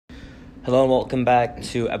Hello and welcome back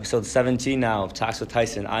to episode 17 now of Talks with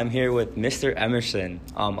Tyson. I'm here with Mr. Emerson.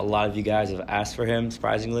 A lot of you guys have asked for him,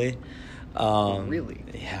 surprisingly. Really?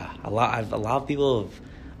 Yeah, a lot of people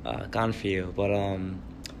have gone for you. But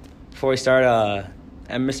before we start,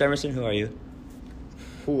 Mr. Emerson, who are you?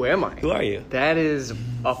 Who am I? Who are you? That is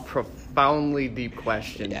a profoundly deep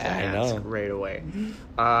question to ask right away.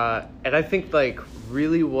 And I think the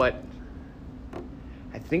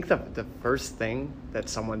first thing that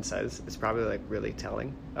someone says is probably really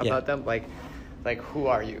telling about them. Like who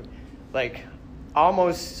are you? Like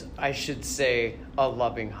almost I should say a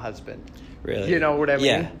loving husband. Really? You know what I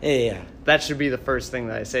mean? Yeah. That should be the first thing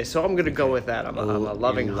that I say. So I'm gonna go with that. I'm a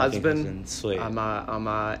loving husband. Sweet. I'm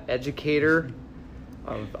a educator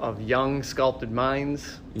of young sculpted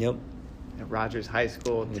minds. Yep. At Rogers High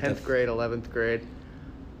School, 10th grade, 11th grade.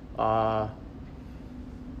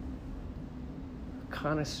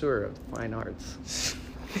 Connoisseur of the fine arts.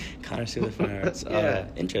 Connoisseur of the fine arts. Yeah.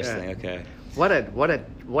 Interesting. Yeah. Okay. What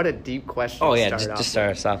a deep question. Oh yeah, to just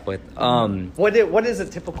start us off with. What is a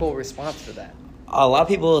typical response to that? A lot of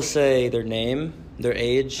people say their name, their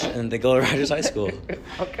age, and they go to Rogers High School.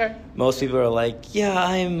 Okay. Most people are like, yeah,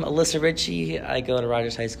 I'm Alyssa Ritchie. I go to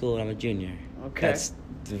Rogers High School and I'm a junior. Okay. That's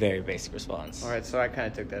the very basic response. All right, so I kind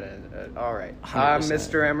of took that in. All right. 100%. I'm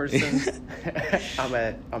Mr. Emerson.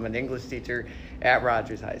 I'm an English teacher at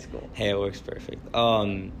Rogers High School. Hey, it works perfect.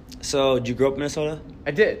 So did you grow up in Minnesota?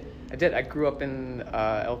 I did. I grew up in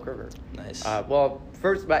Elk River. Nice. Wow.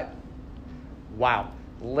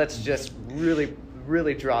 Let's just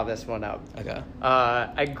really draw this one out. Okay.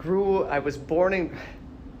 I was born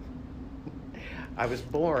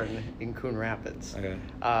in Coon Rapids. Okay.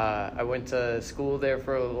 I went to school there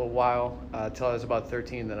for a little while till I was about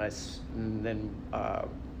 13. Then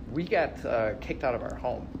we got kicked out of our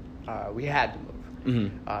home. We had to move.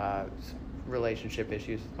 Mm-hmm. Relationship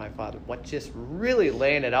issues with my father. What, just really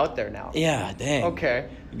laying it out there now? Yeah, dang. Okay.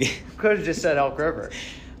 Could have just said Elk River.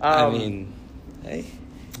 I mean, hey.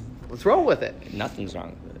 Let's roll with it. Nothing's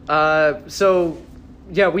wrong with it. So,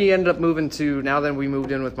 yeah, we ended up moving we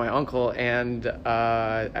moved in with my uncle, and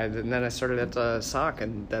then I started at SOC,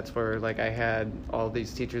 and that's where I had all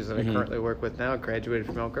these teachers that I currently work with now. Graduated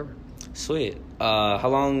from Elk River. Sweet. How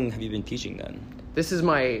long have you been teaching then? This is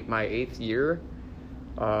my 8th year,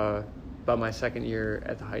 but my 2nd year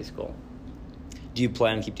at the high school. Do you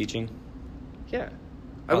plan to keep teaching? Yeah.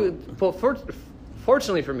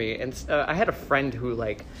 Fortunately for me, and I had a friend who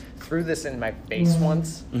threw this in my face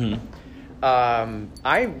once. Mm-hmm.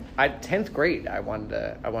 I 10th grade I wanted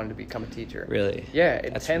to become a teacher. Really? Yeah,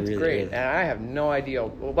 in That's 10th really grade, early. and I have no idea.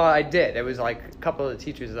 Well, I did. It was a couple of the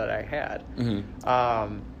teachers that I had.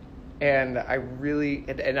 Mm-hmm. And I really,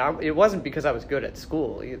 it wasn't because I was good at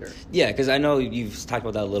school either. Yeah, because I know you've talked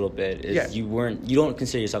about that a little bit. Yeah. You don't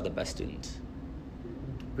consider yourself the best student.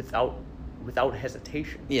 Without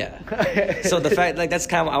hesitation. Yeah. So the fact, that's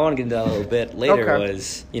kind of, I want to get into that a little bit later. Okay.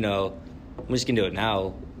 Was, I'm just going to do it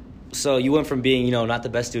now. So you went from being, not the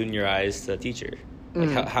best student in your eyes to a teacher.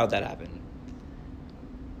 How'd that happen?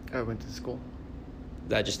 I went to school.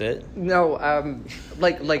 That just it? No, are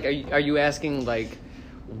you asking,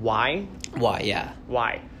 why? Why, yeah.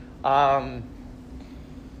 Why?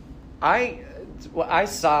 I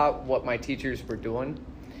saw what my teachers were doing,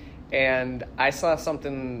 and I saw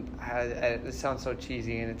something. It sounds so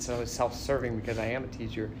cheesy and it's so self-serving because I am a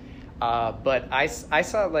teacher, but I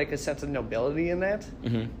saw a sense of nobility in that.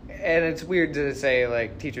 Mm-hmm. And it's weird to say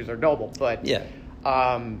teachers are noble, but yeah.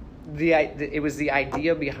 It was the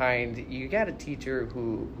idea behind, you got a teacher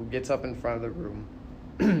who gets up in front of the room,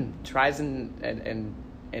 tries and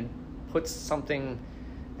puts something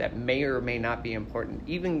that may or may not be important,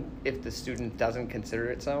 even if the student doesn't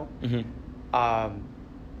consider it so,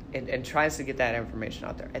 and tries to get that information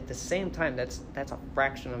out there. At the same time, that's a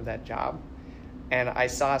fraction of that job. And I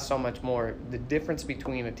saw so much more, the difference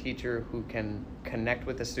between a teacher who can connect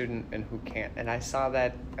with a student and who can't. And I saw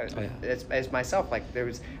that as myself. I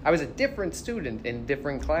was a different student in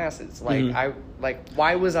different classes.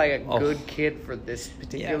 Why was I a good kid for this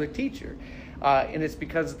particular teacher? And it's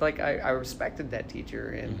because I respected that teacher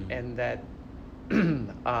and that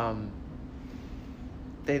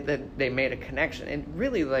they made a connection, and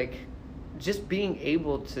really just being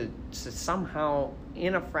able to somehow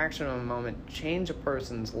in a fraction of a moment change a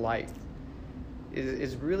person's life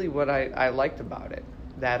is really what I liked about it.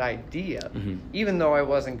 That idea, even though I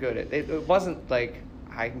wasn't good at it, it wasn't like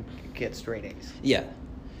I can get straight A's. Yeah.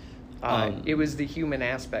 It was the human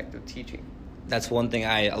aspect of teaching. That's one thing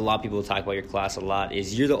a lot of people talk about your class a lot,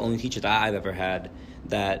 is you're the only teacher that I've ever had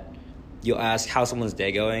that you'll ask how someone's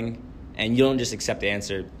day going, and you don't just accept the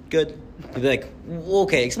answer, good. You'll be like, well,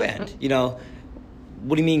 okay, expand.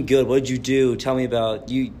 What do you mean good? What did you do? Tell me about,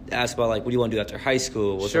 you ask about, like, what do you want to do after high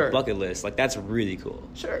school? What's your bucket list? Like, that's really cool.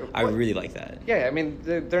 Sure. I really like that. Yeah, I mean,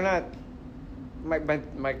 they're not,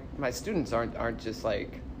 my students aren't just,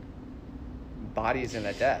 like, bodies in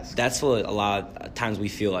a desk. That's what a lot of times we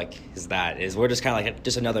feel like is we're just kind of like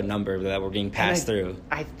just another number that we're being passed through.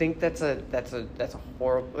 I think that's a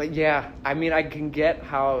horrible. Yeah, I mean, I can get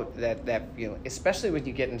how that feeling, especially when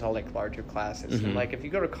you get into like larger classes. Mm-hmm. And, like if you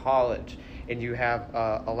go to college and you have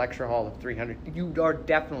a lecture hall of 300, you are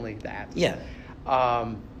definitely that. Yeah.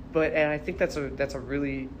 And I think that's a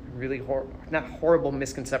really not horrible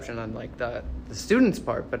misconception on like the students'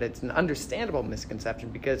 part, but it's an understandable misconception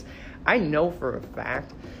because I know for a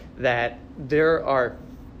fact that there are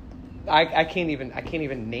I can't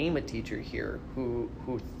even name a teacher here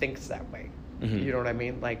who thinks that way. Mm-hmm. You know what I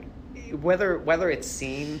mean? Like whether it's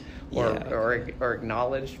seen or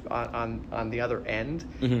acknowledged on the other end,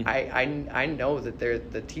 mm-hmm. I know that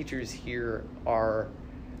the teachers here are.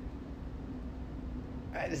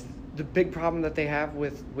 The big problem that they have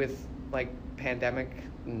with like pandemic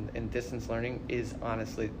and distance learning is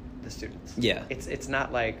honestly the students. Yeah. It's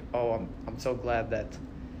not like, oh, I'm so glad that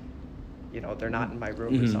they're not in my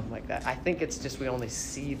room mm-hmm. or something like that. I think it's just we only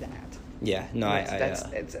see that. Yeah. No, it's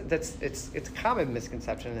a common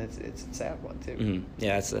misconception. It's a sad one too. Mm-hmm.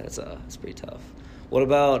 Yeah, it's pretty tough. What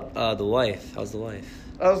about the wife? How's the wife?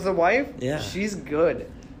 How's the wife? Yeah. She's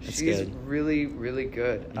good. That's She's good. really, really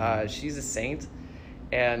good. Mm-hmm. She's a saint.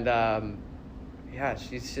 And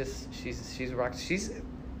she's rock.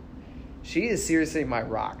 She is seriously my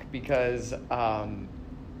rock because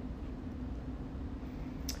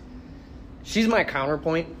she's my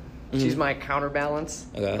counterpoint. Mm-hmm. She's my counterbalance.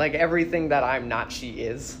 Okay. Like everything that I'm not, she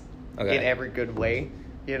is. Okay. In every good way.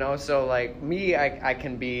 So like me, I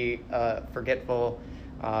can be forgetful,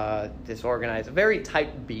 disorganized, very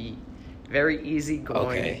type B. Very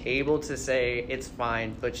easygoing, Okay. able to say it's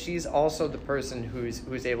fine, but she's also the person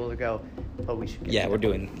who's able to go, oh, we should.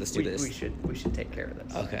 Let's do this. We should take care of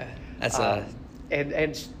this. Okay, that's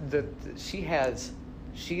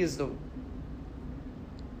she is the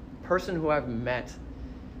person who I've met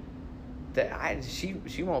that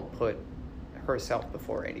she won't put herself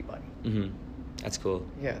before anybody. Mm-hmm. That's cool.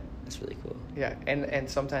 Yeah. That's really cool. Yeah, and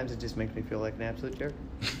sometimes it just makes me feel like an absolute jerk.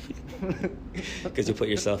 Because you put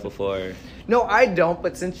yourself before. No, I don't.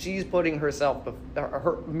 But since she's putting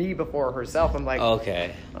me before herself, I'm like,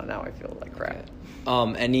 okay. Oh, now I feel like crap.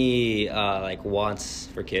 Okay. Any like wants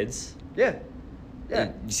for kids? Yeah.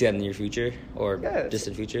 You see that in the near future or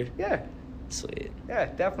distant future? Yeah. Sweet. Yeah,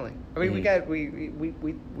 definitely. I mean,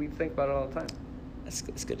 mm-hmm. we think about it all the time. That's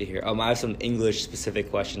good to hear. I have some English specific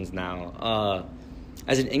questions now.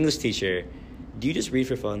 As an English teacher, do you just read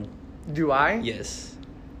for fun? Do I? Yes.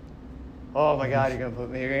 Oh my God, you're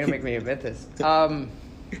gonna make me admit this.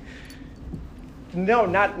 No,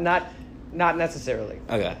 not necessarily.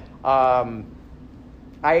 Okay.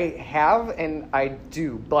 I have and I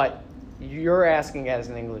do, but you're asking as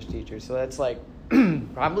an English teacher, so that's like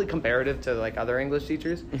probably comparative to like other English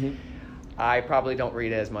teachers. Mm-hmm. I probably don't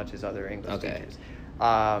read as much as other English teachers.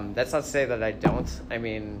 That's not to say that I don't. I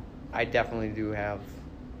mean, I definitely do have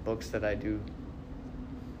books that I do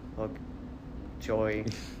enjoy,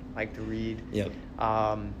 like to read. Yep.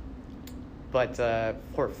 But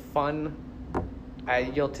for fun,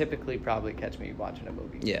 you'll typically probably catch me watching a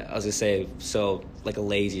movie. Yeah, I was gonna say, so like a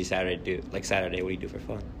lazy Saturday, what do you do for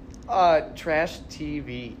fun? Trash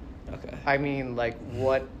TV. Okay. I mean, like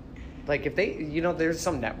what? Like if they, there's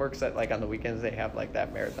some networks that like on the weekends they have like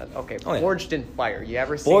that marathon. Okay, Forged in Fire. You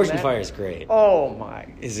ever seen that? Forged in Fire is great. Oh my!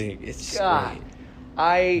 It's God. great.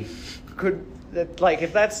 I could like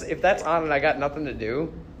if that's on and I got nothing to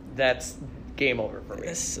do, that's game over for me.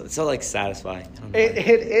 It's so like satisfying. It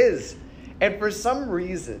is, and for some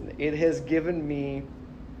reason it has given me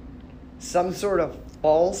some sort of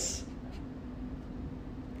false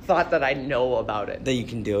thought that I know about it. That you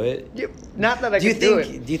can do it? Yeah, not that I can do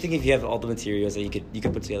it. Do you think if you have all the materials that you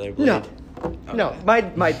could put together a blade? No. Okay. No.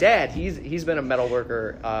 My dad, he's been a metal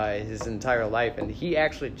worker his entire life, and he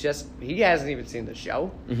actually he hasn't even seen the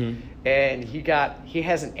show. Mm-hmm. And he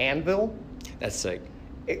has an anvil. That's sick.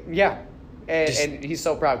 Yeah. And he's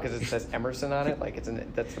so proud because it says Emerson on it, like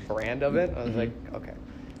that's the brand of it. I was mm-hmm. like, okay,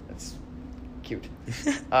 that's cute.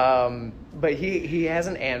 But he has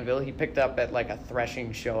an anvil he picked up at like a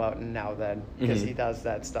threshing show out in Now Then because mm-hmm. he does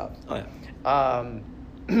that stuff. Oh yeah.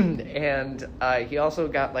 And he also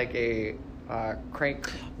got like a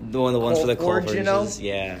crank. The ones for the coal forge, forges.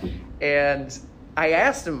 Yeah. And I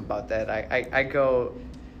asked him about that. I go,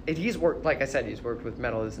 And he's worked, like I said, he's worked with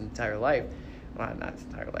metal his entire life. Well, not his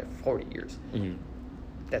entire life, 40 years. Mm-hmm.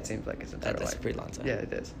 That seems like his entire life. That's a pretty long time. Yeah,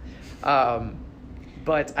 it is.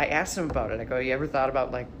 But I asked him about it. I go, you ever thought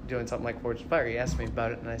about like doing something like Forged in Fire? He asked me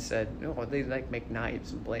about it, and I said, no, they like make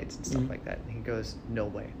knives and blades and stuff like that. And he goes, no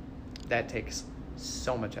way. That takes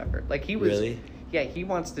so much effort. Like he was, really? Yeah, he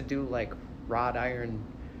wants to do like wrought iron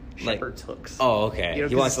shepherd's hooks. Oh, okay. You know,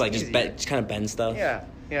 he wants to like just kind of bend stuff. Yeah.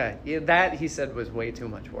 That he said was way too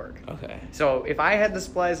much work. Okay. So if I had the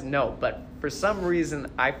supplies, no. But for some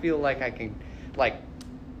reason, I feel like I can like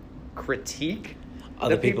critique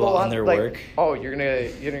other people on their work. Oh, you're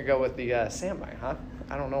gonna go with the samurai, huh?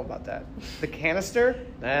 I don't know about that. The canister,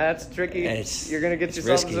 that's tricky. You're gonna get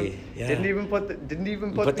yourself risky. Yeah. Didn't even put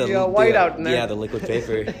the white out in there. Yeah, the liquid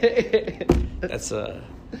paper.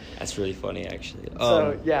 That's really funny, actually.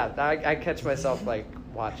 So yeah, I catch myself like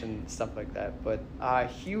watching stuff like that. But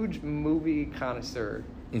huge movie connoisseur,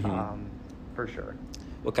 for sure.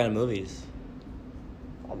 What kind of movies?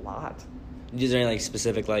 A lot. Is there any like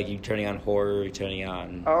specific, like you turning on horror, you turning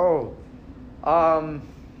on?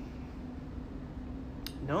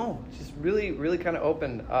 No, just really, really kind of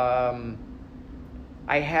open.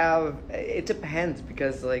 It depends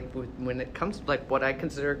because like when it comes to like what I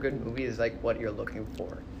consider a good movie is like what you're looking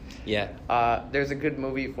for. Yeah. There's a good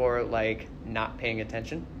movie for like not paying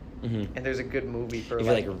attention. And there's a good movie for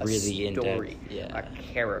like really a story, a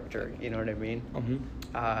character. You know what I mean?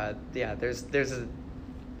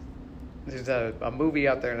 There's a movie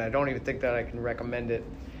out there, and I don't even think that I can recommend it.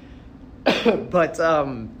 But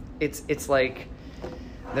it's like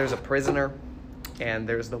there's a prisoner, and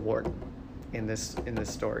there's the warden in this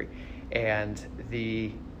story, and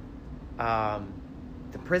the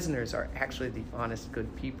prisoners are actually the honest,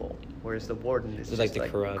 good people, whereas the warden is just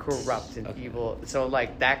like corrupt and evil. So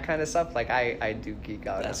like that kind of stuff, like I do geek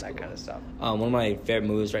out on that kind of stuff. One of my favorite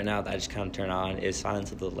movies right now that I just kind of turn on is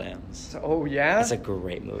Silence of the Lambs. Oh yeah, that's a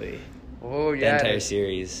great movie. Oh yeah, the entire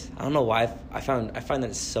series. I don't know why I find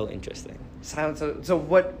that so interesting. Silence. So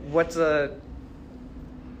what's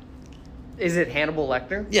Is it Hannibal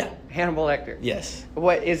Lecter? Yeah. Hannibal Lecter. Yes.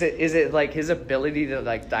 What is it? Is it like his ability to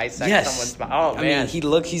like dissect someone's body? Oh man. I mean, he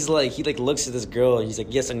looks at this girl and he's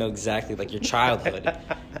like, yes, I know exactly like your childhood.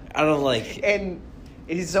 I don't know, like. And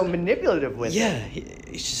he's so manipulative with it. Yeah,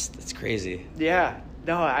 it's crazy. Yeah.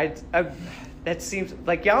 No, I that seems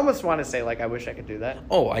like you almost want to say like I wish I could do that.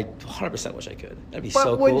 Oh, I 100% wish I could. That'd be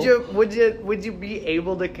so cool. Would you be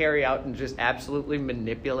able to carry out and just absolutely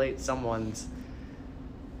manipulate someone's?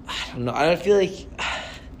 I don't know. I don't think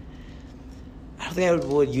I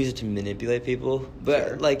would use it to manipulate people. But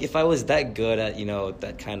sure. Like if I was that good at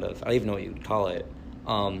that kind of, I don't even know what you would call it.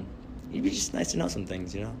 It'd be just nice to know some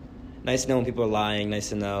things, Nice to know when people are lying. Nice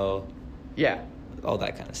to know. Yeah. All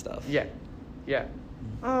that kind of stuff. Yeah.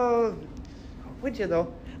 Oh. Would you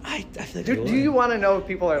though? I feel like do you want to know if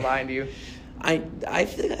people are lying to you? I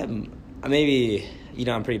feel like maybe I'm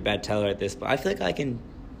a pretty bad teller at this, but I feel like I can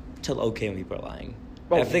tell okay when people are lying.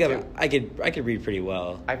 Oh, I think I could read pretty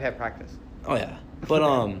well. I've had practice. Oh yeah, but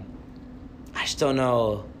I just don't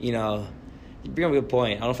know. You bring up a good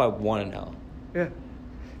point. I don't know if I want to know. Yeah,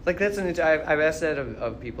 like that's I've asked that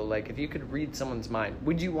of people. Like, if you could read someone's mind,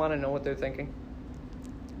 would you want to know what they're thinking?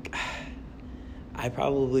 I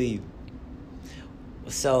probably.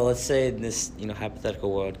 So let's say in this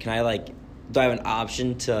hypothetical world, can I do I have an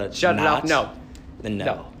option to shut it off? No. Then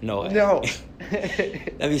no way. No.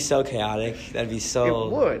 That'd be so chaotic. That'd be so.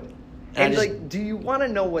 It would. And do you want to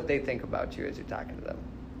know what they think about you as you're talking to them,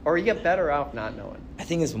 or you get better off not knowing? I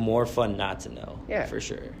think it's more fun not to know. Yeah, for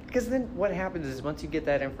sure. Because then what happens is once you get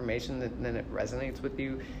that information, then it resonates with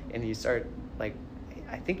you, and you start I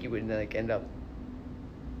think you would end up.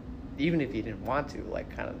 Even if you didn't want to,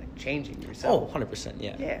 kind of changing yourself. Oh, 100%,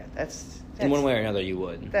 yeah. Yeah, that's in one way or another, you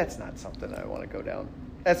would. That's not something I want to go down.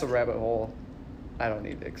 That's a rabbit hole I don't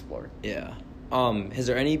need to explore. Yeah. Has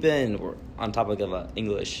there any been, on topic of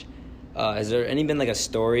English, has there any been a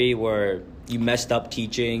story where you messed up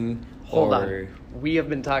teaching? Hold on. We have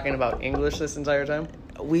been talking about English this entire time?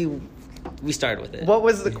 We started with it. What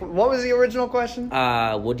was the original question?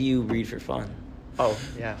 What do you read for fun? Oh,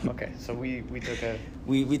 yeah, okay. So we took a...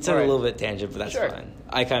 We took a little bit tangent, but that's fine.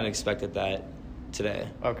 I kind of expected that today.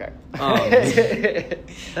 Okay.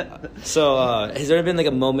 So, has there been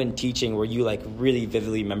a moment in teaching where you really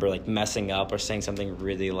vividly remember messing up or saying something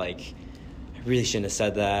really I really shouldn't have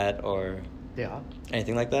said that, or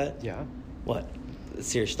anything like that? Yeah. What?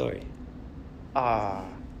 Let's hear your story. So,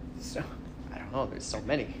 I don't know. There's so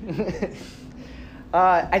many.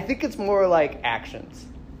 I think it's more actions.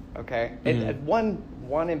 Okay, and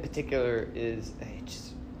one in particular is it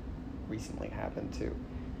just recently happened too.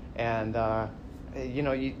 and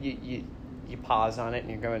you pause on it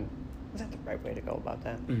and you're going, is that the right way to go about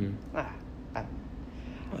that? I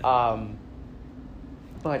don't know.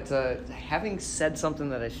 But having said something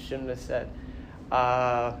that I shouldn't have said,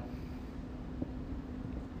 I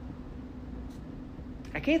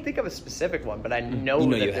can't think of a specific one, but I know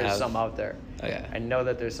that there's some out there. Okay. I know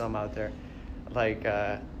that there's some out there. Like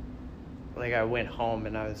I went home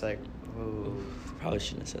and I was like, ooh. Probably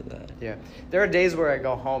shouldn't have said that. Yeah. There are days where I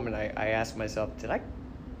go home and I ask myself, did I,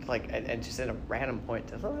 and just at a random point,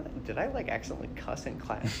 did I accidentally cuss in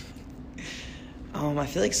class? I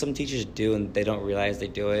feel like some teachers do and they don't realize they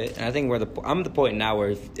do it. And I think I'm at the point now where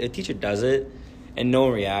if a teacher does it and no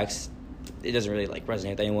one reacts, it doesn't really resonate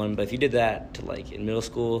with anyone. But if you did that to in middle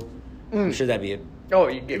school, I'm sure that'd be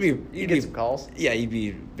you'd get some calls. Yeah, you'd be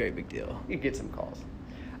a very big deal. You'd get some calls.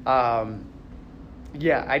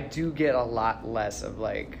 Yeah, I do get a lot less of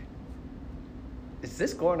is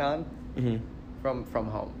this going on? From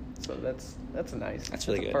home. So that's nice. That's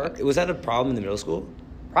really good. Perk. Was that a problem in the middle school?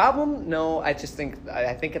 Problem? No, I just think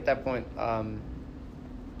at that point,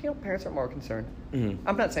 parents are more concerned.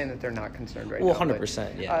 I'm not saying that they're not concerned right now. Well,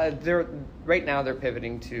 100%. Yeah. They're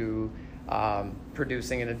pivoting to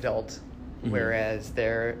producing an adult, whereas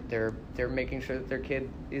they're making sure that their kid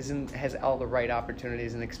has all the right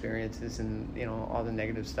opportunities and experiences, and all the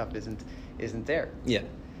negative stuff isn't there. Yeah.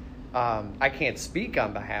 I can't speak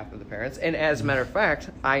on behalf of the parents, and as a matter of fact,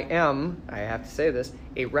 I have to say this,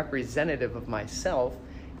 a representative of myself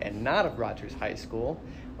and not of Rogers High School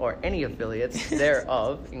or any affiliates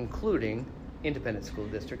thereof, including Independent School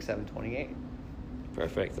District 728.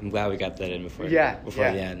 Perfect. I'm glad we got that in before the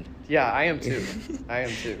end. Yeah, I am too.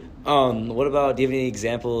 What about, do you have any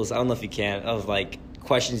examples, I don't know if you can, of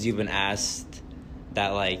questions you've been asked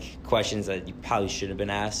that questions that you probably shouldn't have been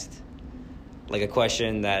asked? A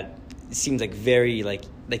question that seems very, they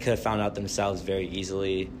could have found out themselves very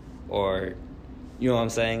easily, or, you know what I'm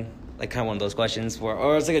saying? Kind of one of those questions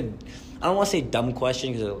or it's I don't want to say dumb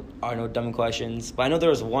question because there are no dumb questions, but I know there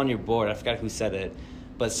was one on your board, I forgot who said it,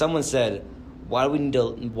 but someone said, why do we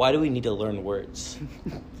need to learn words?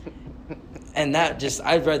 And I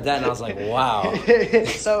read that and I was like, wow.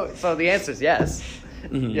 So the answer is yes.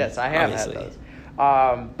 Yes, I have Obviously. had those.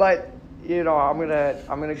 But I'm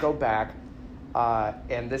gonna go back,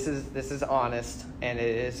 and this is honest, and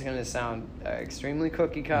it is gonna sound extremely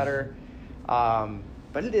cookie cutter,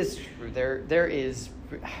 but it is true. There is.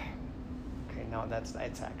 Okay, no,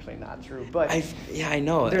 it's actually not true. But I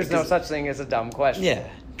know. There's no such thing as a dumb question. Yeah,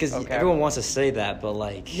 because everyone wants to say that, but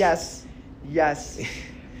yes.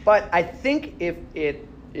 But I think if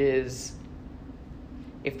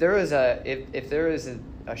there is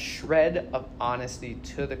a shred of honesty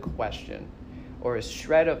to the question, or a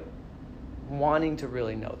shred of wanting to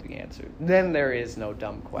really know the answer, then there is no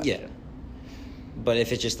dumb question. Yeah. But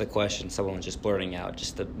if it's just a question, someone's just blurting out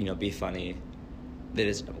just to be funny, that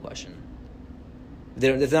is a dumb question.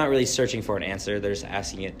 They're not really searching for an answer. They're just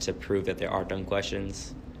asking it to prove that there are dumb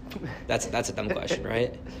questions. That's a dumb question,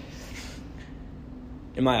 right?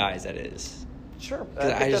 In my eyes, that is. Sure.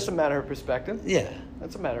 I think that's a matter of perspective. Yeah.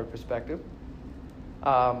 That's a matter of perspective.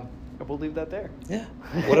 We'll leave that there. Yeah.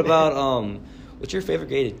 What about, what's your favorite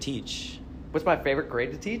grade to teach? What's my favorite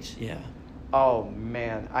grade to teach? Yeah. Oh,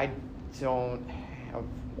 man. I don't have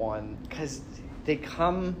one. Because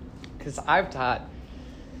I've taught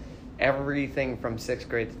everything from 6th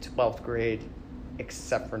grade to 12th grade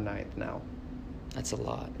except for 9th now. That's a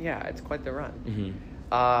lot. Yeah, it's quite the run.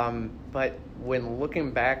 Mm-hmm. But when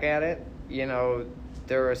looking back at it,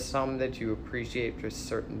 there are some that you appreciate for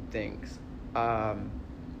certain things. I'll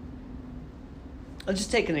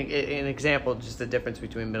just take an example, just the difference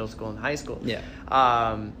between middle school and high school. Yeah.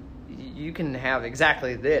 You can have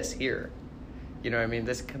exactly this here. You know what I mean?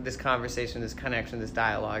 This conversation, this connection, this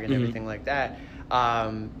dialogue, and everything like that.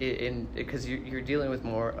 Because you're dealing with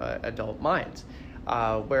more adult minds.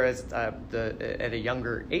 Whereas at a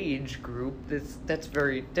younger age group, that's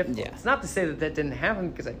very difficult. Yeah. It's not to say that didn't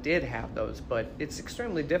happen, because I did have those, but it's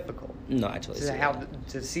extremely difficult. No, I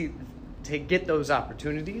totally to get those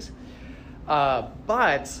opportunities.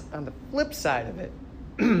 But on the flip side of it,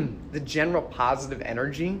 the general positive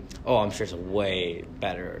energy. Oh, I'm sure it's way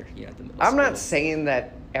better. At the middle I'm school. not saying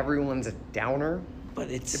that everyone's a downer.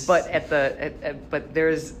 But it's. But but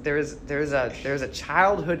there's a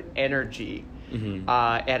childhood energy.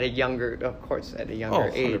 At a younger age,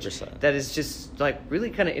 100%. that is just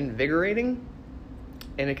really kind of invigorating,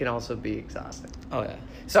 and it can also be exhausting. Oh yeah.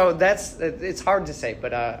 So it's hard to say,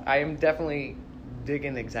 but I am definitely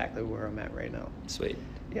digging exactly where I'm at right now. Sweet.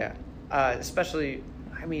 Yeah. Especially,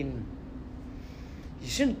 you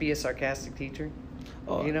shouldn't be a sarcastic teacher.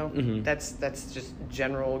 Oh, you know, that's just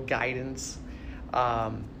general guidance.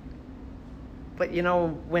 But you know,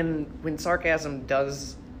 when sarcasm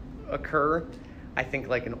does occur, I think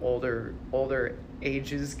like an older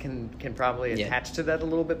ages can probably attach to that a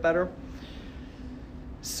little bit better.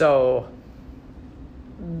 So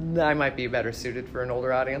I might be better suited for an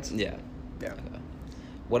older audience. Yeah. Yeah.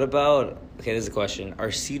 What about, okay, this is a question.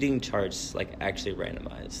 Are seating charts like actually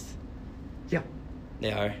randomized? Yeah.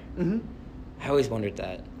 They are? Mm-hmm. I always wondered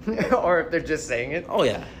that. Or if they're just saying it. Oh,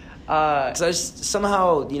 yeah. So I just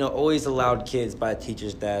somehow, you know, always the loud kids by the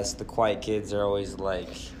teacher's desk. The quiet kids are always like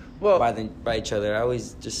by each other. I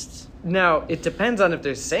always just... Now, it depends on if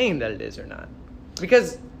they're saying that it is or not.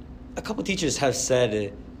 Because a couple teachers have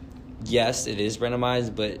said, yes, it is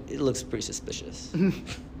randomized, but it looks pretty suspicious.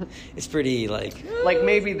 It's pretty like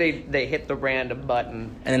maybe they hit the random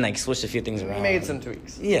button and then like switched a few things around. Made some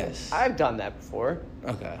tweaks. Yes. I've done that before.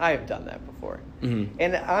 Okay. I have done that before. Mm-hmm.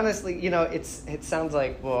 And honestly, you know, it sounds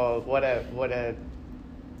like, well, what a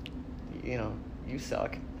you know, you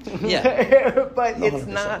suck. Yeah. But it's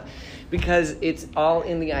not, because it's all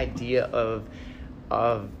in the idea of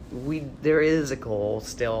there is a goal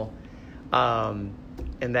still.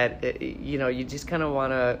 And that, you know, you just kind of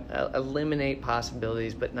want to eliminate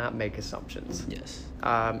possibilities but not make assumptions. Yes.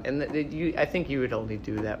 And I think you would only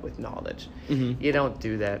do that with knowledge. Mm-hmm. You don't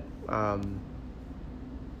do that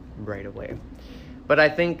right away. But I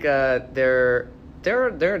think there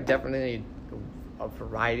are definitely a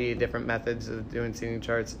variety of different methods of doing seating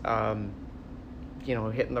charts. You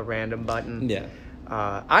know, hitting the random button. Yeah.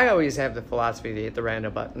 I always have the philosophy to hit the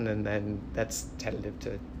random button, and then that's tentative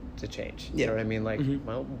to change. You know what I mean? Like,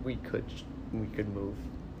 well, we could move.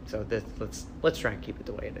 So let's try and keep it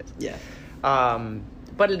the way it is. Yeah.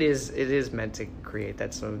 But it is meant to create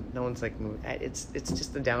that, so no one's like, it's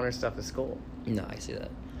just the downer stuff of school. No, I see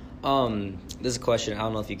that. This is a question I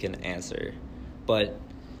don't know if you can answer, but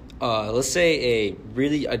let's say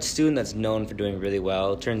a student that's known for doing really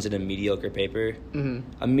well turns in a mediocre paper. Mm-hmm.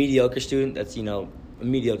 A mediocre student that's, you know, a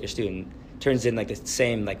mediocre student turns in like the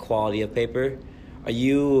same like quality of paper.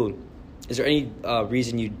 Is there any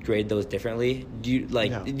reason you grade those differently? Do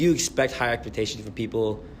you expect higher expectations from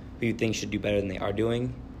people who you think should do better than they are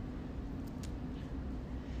doing?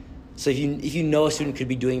 So if you know a student could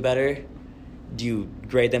be doing better, do you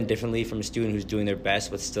grade them differently from a student who's doing their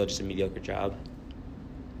best but still just a mediocre job?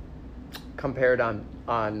 Compared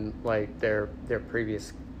on like their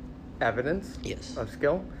previous evidence of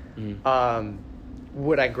skill? Mm-hmm.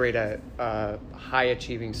 Would I grade a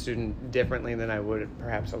high-achieving student differently than I would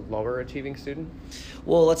perhaps a lower-achieving student?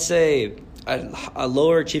 Well, let's say a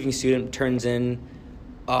lower-achieving student turns in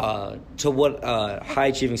to what a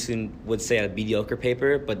high-achieving student would say a mediocre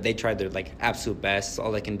paper, but they tried their like absolute best. That's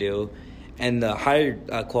all they can do. And the higher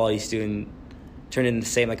quality student turned in the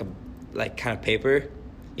same like kind of paper,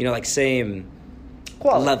 you know, like same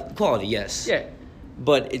quality, yes. Yeah.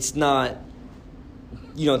 But it's not.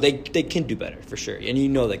 You know, they can do better for sure, and you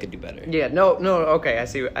know they could do better. Yeah, no, okay, I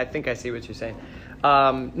think I see what you're saying.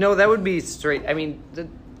 No, that would be straight. I mean,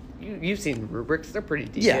 you've seen rubrics; they're pretty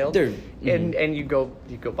detailed. Yeah, they're and you go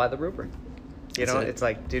by the rubric. You know, it's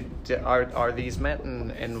like, are these met,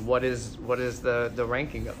 and what is the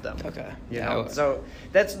ranking of them? Okay, you know, so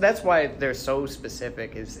that's why they're so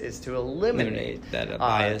specific is to eliminate that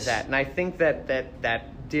bias. And I think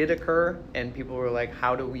that did occur, and people were like,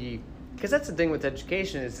 how do we? Because that's the thing with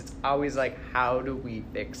education is it's always like, how do we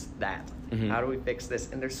fix that? Mm-hmm. How do we fix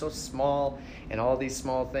this? And they're so small, and all these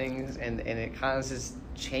small things, and it causes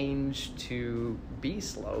change to be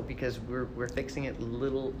slow because we're fixing it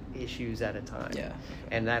little issues at a time. Yeah.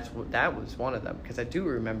 And that was one of them, because I do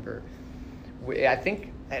remember, I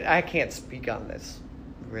think, I can't speak on this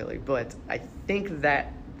really, but I think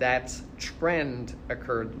that trend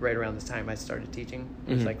occurred right around this time I started teaching.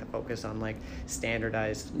 It was like the focus on like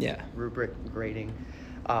standardized rubric grading,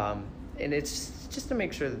 and it's just to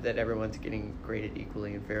make sure that everyone's getting graded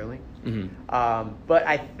equally and fairly. But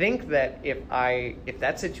I think that if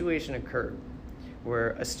that situation occurred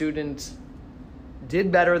where a student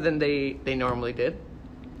did better than they normally did,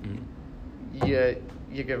 you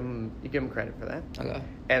give them credit for that. Okay.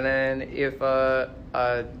 And then if a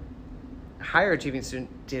higher achieving student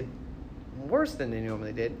did worse than they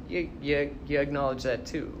normally did, you acknowledge that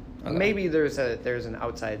too. Okay. Maybe there's an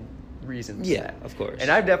outside reason for that. Of course. And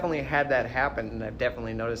I've definitely had that happen, and I've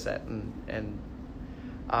definitely noticed that, and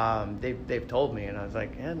they've told me, and I was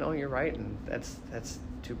like, yeah, no, you're right, and that's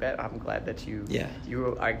too bad. I'm glad that you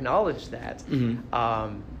acknowledge that.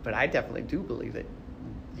 But I definitely do believe that,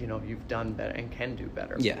 you know, you've done better and can do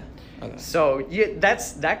better. Yeah. Okay. So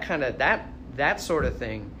that's that sort of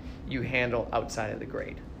thing. you handle outside of the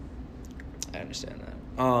grade. I understand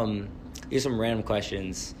that. Here's some random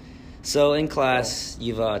questions. So in class,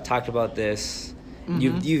 you've talked about this.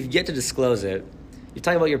 Mm-hmm. You've yet to disclose it. You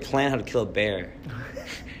talk about your plan how to kill a bear.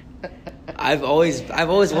 I've always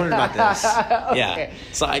wondered about this. Okay. Yeah.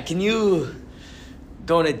 So can you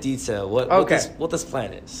go into detail what this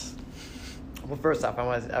plan is? Well, first off, I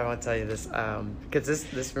want to tell you this because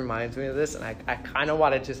this reminds me of this, and I kind of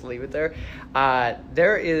want to just leave it there.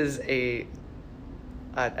 There is a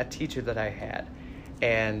teacher that I had,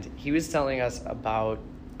 and he was telling us about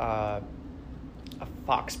a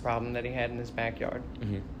fox problem that he had in his backyard.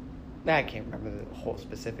 Mm-hmm. I can't remember the whole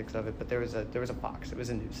specifics of it, but there was a fox. It was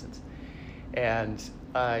a nuisance, and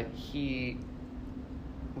he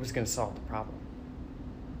was going to solve the problem.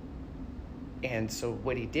 And so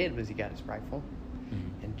what he did was he got his rifle,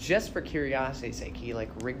 mm-hmm. and just for curiosity's sake, he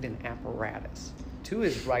rigged an apparatus to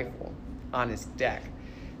his rifle on his deck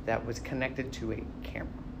that was connected to a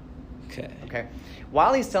camera. Okay.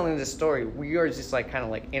 While he's telling this story, we are just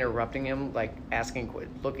kind of interrupting him,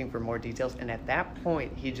 looking for more details. And at that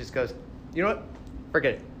point, he just goes, "You know what?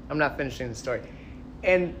 Forget it. I'm not finishing the story."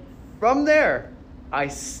 And from there, I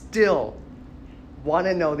still want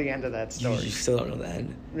to know the end of that story. You still don't know the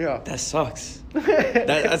end? Yeah. That sucks.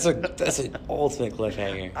 That's an ultimate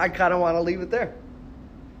cliffhanger. I kind of want to leave it there.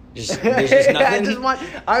 There's just nothing.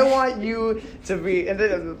 I want you to be, and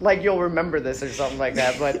you'll remember this or something like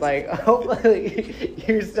that. But hopefully,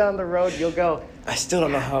 years down the road, you'll go. I still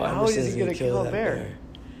don't know how Emerson is going to kill that bear.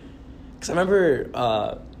 Because I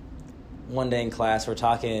remember one day in class we're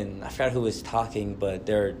talking. I forgot who was talking, but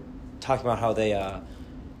they're talking about how they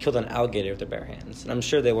killed an alligator with their bare hands, and I'm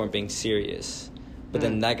sure they weren't being serious. But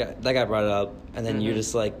then that got brought up, and then you're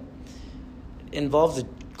just involved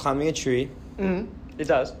climbing a tree. Mm-hmm. It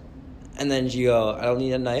does. And then you go, I don't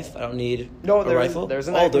need a knife. I don't need a rifle. There's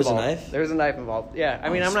a knife. There's a knife. There's a knife involved. Yeah, I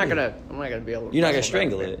mean, I'm not gonna be able to. You're not gonna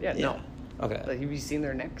strangle it. Yeah, no. Okay. Have you seen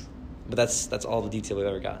their necks? But that's all the detail we've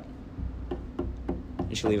ever gotten.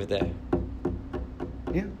 You should leave it there.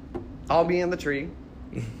 Yeah. I'll be in the tree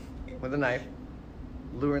with a knife,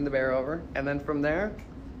 luring the bear over, and then from there,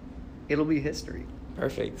 it'll be history.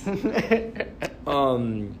 Perfect.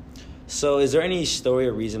 So is there any story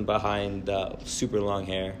or reason behind the super long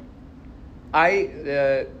hair?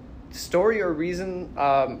 Story or reason,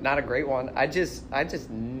 not a great one. I'd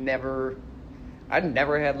never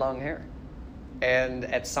had long hair. And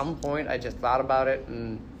at some point I just thought about it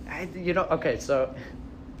and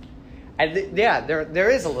there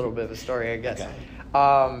is a little bit of a story, I guess. Okay.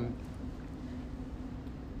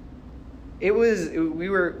 We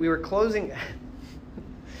were closing.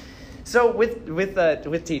 So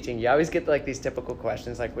with teaching, you always get these typical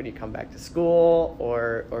questions when you come back to school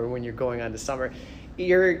or when you're going on to summer.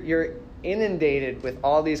 You're inundated with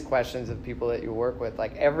all these questions of people that you work with.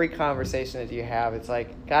 Every conversation that you have, it's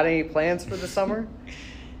got any plans for the summer?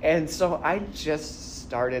 And so I just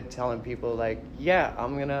started telling people yeah,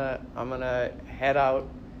 I'm gonna head out.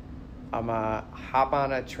 I'm gonna hop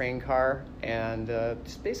on a train car and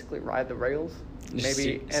just basically ride the rails.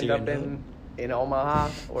 Maybe end up in Omaha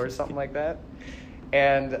or something like that.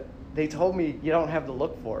 And they told me you don't have to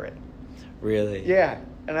look for it. Really? Yeah.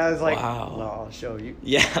 And I was like, wow. Well, I'll show you.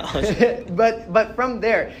 Yeah. But from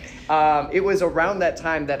there, it was around that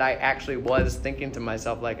time that I actually was thinking to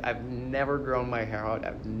myself, I've never grown my hair out.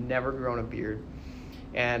 I've never grown a beard.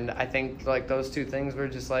 And I think those two things were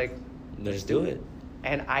just let's do it.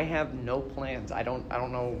 And I have no plans. I don't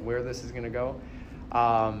know where this is going to go.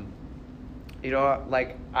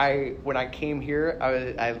 When I came here,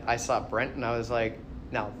 I saw Brent and I was like,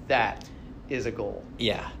 now that is a goal.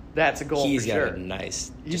 Yeah. That's a goal. He's for sure. got a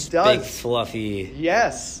nice, just big fluffy.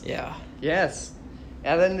 Yes. Yeah. Yes.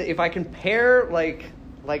 And then if I can pair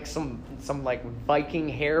some Viking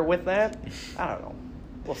hair with that, I don't know.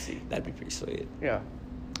 We'll see. That'd be pretty sweet. Yeah.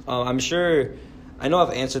 I'm sure. I know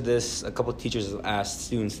I've answered this. A couple of teachers have asked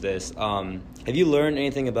students this. Have you learned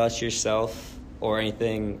anything about yourself or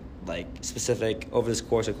anything specific over this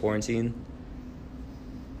course of quarantine?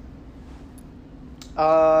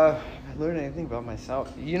 I learned anything about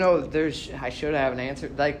myself. I should have an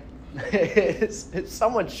answer.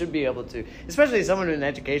 Someone should be able to, especially someone in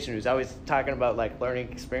education who's always talking about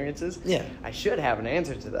learning experiences. Yeah. I should have an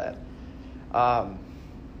answer to that. I've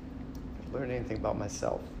learned anything about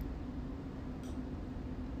myself.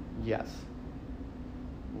 Yes.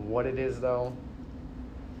 What it is, though,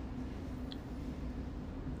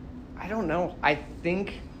 I don't know. I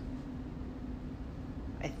think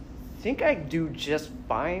I do just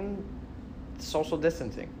fine social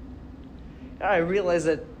distancing. I realized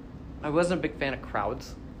that I wasn't a big fan of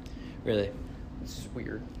crowds. Really? This is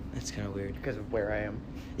weird. That's kind of weird. Because of where I am.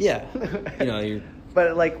 Yeah. You're...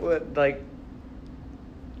 But,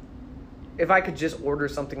 if I could just order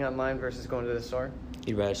something online versus going to the store.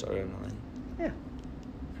 You'd rather just order online? Yeah.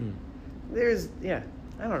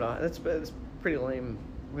 I don't know. That's a pretty lame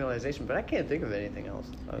realization, but I can't think of anything else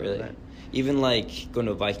other really? than that. Even, going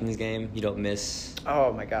to a Vikings game, you don't miss...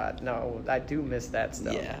 Oh, my God. No, I do miss that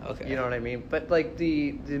stuff. Yeah, okay. You know what I mean? But,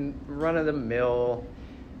 the run-of-the-mill,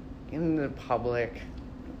 in the public,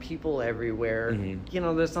 people everywhere.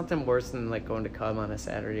 Mm-hmm. There's something worse than, going to Cub on a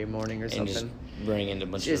Saturday morning or and something. Just running into a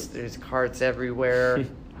bunch of... There's carts everywhere.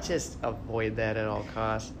 Just avoid that at all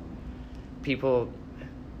costs. People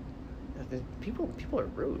are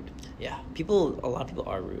rude. Yeah, a lot of people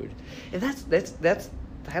are rude. And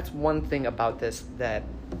that's one thing about this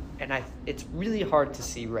it's really hard to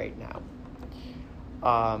see right now.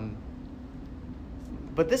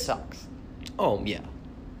 But this sucks. Oh, yeah.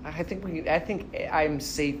 I think I'm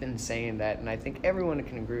safe in saying that, and I think everyone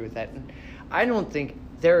can agree with that. And I don't think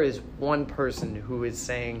there is one person who is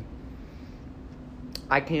saying,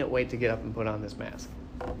 I can't wait to get up and put on this mask.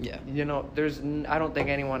 Yeah. I don't think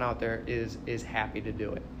anyone out there is happy to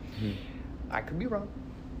do it. I could be wrong.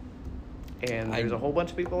 And there's a whole bunch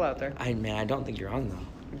of people out there. I don't think you're wrong,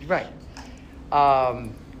 though. Right. I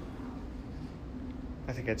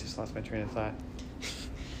think I just lost my train of thought.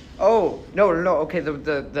 Oh, no. Okay,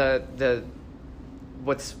 the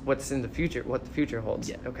what's in the future, what the future holds.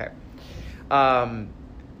 Yeah. Okay.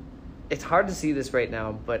 It's hard to see this right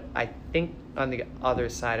now, but I think on the other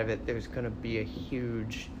side of it, there's going to be a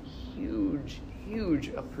huge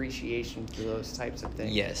appreciation for those types of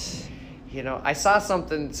things. Yes. I saw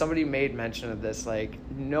somebody made mention of this,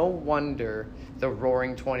 no wonder the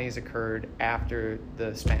Roaring 20s occurred after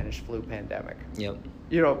the Spanish flu pandemic. Yep.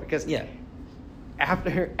 Because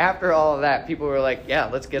after all of that, people were like, yeah,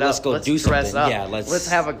 let's get up, let's do dress something. up, Yeah, let's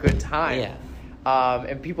have a good time. Yeah.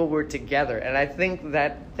 And people were together, and I think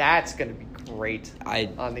that's going to be great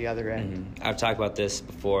on the other end. Mm-hmm. I've talked about this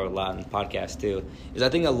before a lot in the podcast too. Is I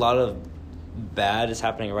think a lot of bad is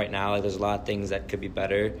happening right now. There's a lot of things that could be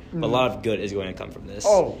better, but a lot of good is going to come from this.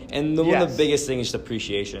 Oh, and one of the biggest things is just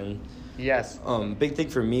appreciation. Yes. Big thing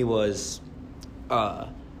for me was,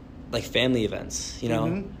 family events.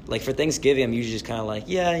 Mm-hmm. For Thanksgiving, I'm usually just kind of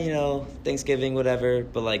Thanksgiving, whatever.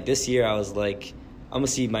 But this year, I was like, I'm gonna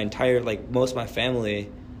see my entire most of my family.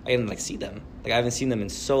 I can see them. I haven't seen them in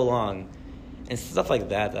so long. And stuff like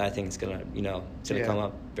that I think is gonna, it's gonna come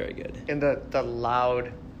up very good. And the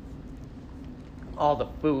loud, all the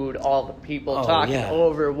food, all the people talking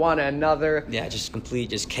over one another. Yeah, just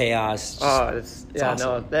chaos. It's awesome.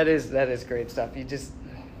 No, that is great stuff. You just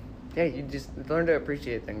learn to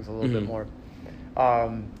appreciate things a little bit more.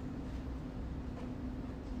 I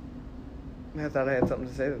thought I had something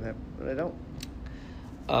to say to that, but I don't.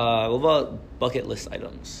 What about bucket list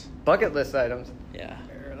items? Bucket list items? Yeah.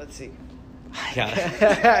 Let's see. I got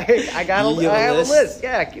I have a list.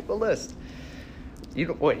 Yeah, keep a list. You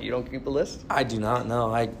don't keep a list? I do not,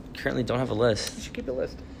 no. I currently don't have a list. You should keep a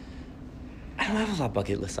list. I don't have a lot of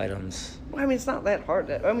bucket list items. Well, it's not that hard.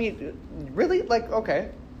 Really? Okay.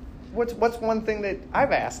 What's one thing that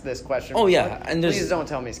I've asked this question? Oh, yeah. And please don't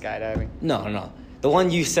tell me skydiving. No. The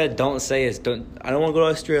one you said don't say is I don't want to go to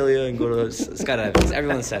Australia and go to skydiving because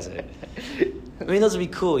everyone says it. Those would be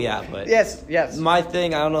cool, yeah, but... Yes. My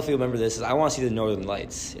thing, I don't know if you remember this, is I want to see the Northern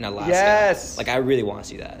Lights in Alaska. Yes. I really want to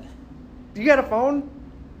see that. You got a phone?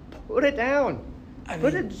 Put it down.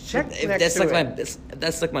 Put a check next to it.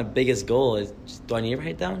 That's my biggest goal. Do I need to write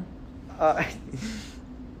it down?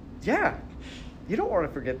 Yeah. You don't want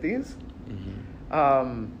to forget these. Mm-hmm.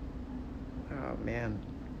 Oh, man.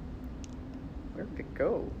 Where did it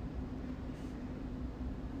go?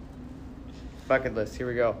 Bucket list. Here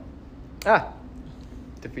we go.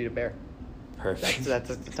 Defeat a bear. Perfect.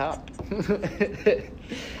 That's at the top.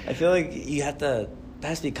 I feel like that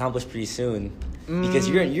has to be accomplished pretty soon because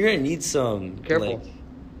you're gonna need some. Careful.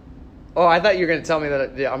 I thought you were gonna tell me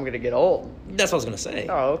that I'm gonna get old. That's what I was gonna say.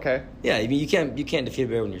 Oh, okay. Yeah, you can't defeat a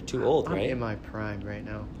bear when you're too old, right? I'm in my prime right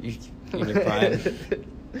now. You're in your prime.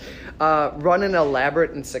 Run an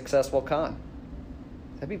elaborate and successful con.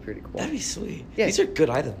 That'd be pretty cool. That'd be sweet. Yeah. These are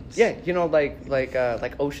good items. Yeah,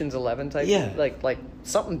 like Ocean's 11 type. Yeah. Like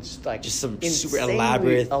something just some super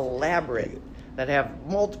elaborate that have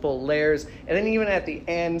multiple layers, and then even at the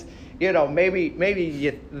end, maybe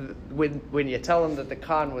you when you tell them that the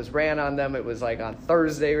con was ran on them, it was on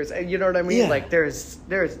Thursday or you know what I mean? Yeah. There's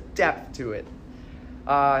depth to it.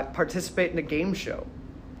 Participate in a game show.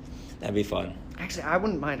 That'd be fun. Actually, I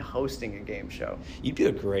wouldn't mind hosting a game show. You'd be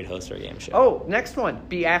a great host for a game show. Oh, next one.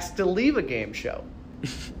 Be asked to leave a game show.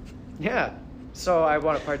 Yeah. So I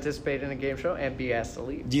want to participate in a game show and be asked to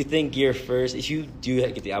leave. Do you think if you do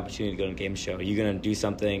get the opportunity to go to a game show, are you going to do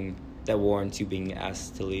something that warrants you being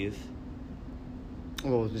asked to leave?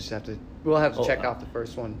 We'll have to check off the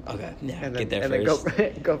first one. Okay, yeah, and get there and first.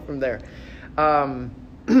 then go from there.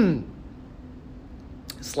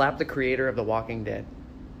 Slap the creator of The Walking Dead.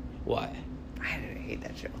 Why? I hate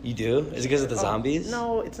that show. You do? Is it because of the zombies?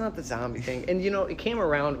 No, it's not the zombie thing. And, it came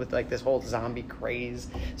around with, like, this whole zombie craze.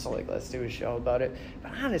 So, like, let's do a show about it.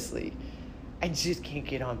 But honestly, I just can't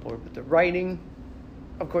get on board with the writing.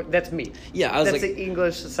 Of course, that's me. Yeah, that's the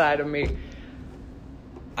English side of me.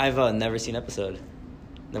 I've never seen an episode.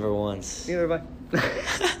 Never once. Neither have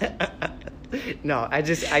I. No, I'm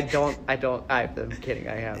kidding,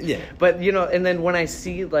 I have. Yeah. But, and then when I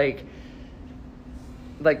see, like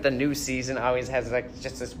the new season always has, like,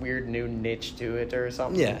 just this weird new niche to it or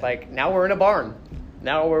something. Yeah. Like, now we're in a barn.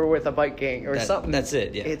 Now we're with a bike gang or something. That's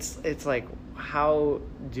it, yeah. It's like, how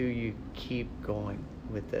do you keep going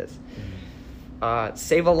with this? Mm-hmm.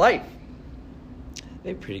 Save a life.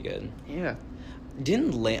 They're pretty good. Yeah.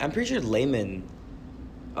 I'm pretty sure Layman...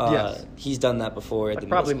 yes. He's done that before.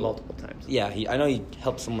 Probably multiple times. Yeah, I know he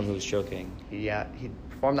helped someone who was choking. Yeah, he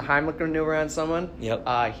performed the Heimlich maneuver on someone. Yep.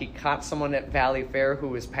 He caught someone at Valley Fair who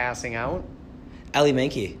was passing out. Ellie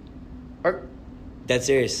Mankey. Dead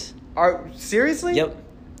serious. Seriously? Yep.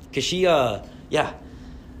 Because she, yeah.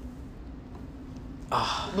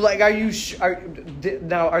 Like,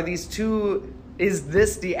 now, are these two... Is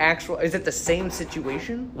this the actual... Is it the same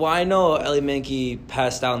situation? Well, I know Ellie Mankey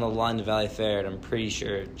passed out on the line to Valley Fair, and I'm pretty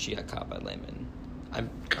sure she got caught by Layman. I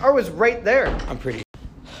was right there. I'm pretty...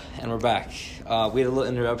 And we're back. We had a little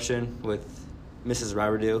interruption with Mrs.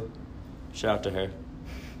 Rabardew. Shout out to her.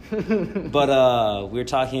 But we were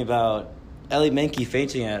talking about Ellie Mankey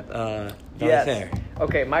fainting at Valley Fair.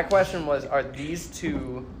 Okay, my question was, are these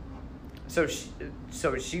two... So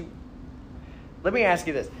she... Let me ask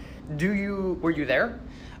you this. Were you there?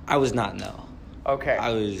 I was not, no. Okay.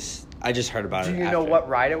 I just heard about it. Do you know what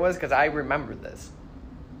ride it was? Because I remember this.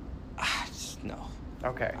 No.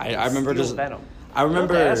 Okay. I remember just... Venom. I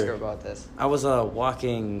remember... I'll have to ask her about this. I was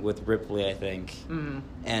walking with Ripley, I think. Mm-hmm.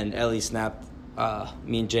 And Ellie snapped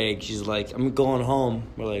me and Jake. She's like, I'm going home.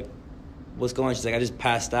 We're like, what's going on? She's like, I just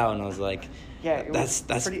passed out. And I was like... Yeah, it was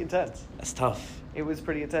pretty intense. That's tough. It was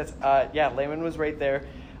pretty intense. Yeah, Layman was right there.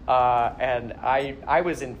 And I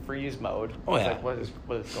was in freeze mode. Oh, yeah. Like, what is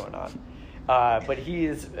going on? But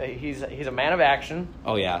he's a man of action.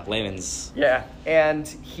 Oh, yeah. Layman's... Yeah.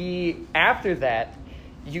 And after that,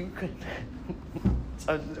 you could...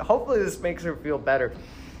 So hopefully this makes her feel better.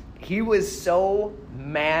 He was so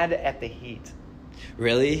mad at the heat.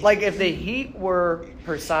 Really? Like, if the heat were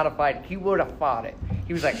personified, he would have fought it.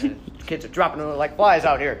 He was like, kids are dropping like flies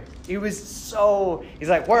out here. He's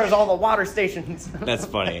like, where's all the water stations? That's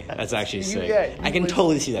funny. That's actually sick. Yeah, I can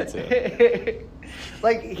totally see that too.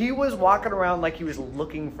 Like, he was walking around like he was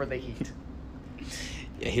looking for the heat.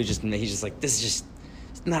 Yeah, he's just like, this is just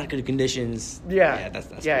not good conditions. Yeah.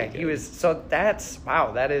 That's yeah, pretty good. he was, so that's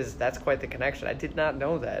quite the connection. I did not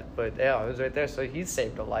know that, but yeah, it was right there. So he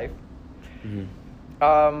saved a life.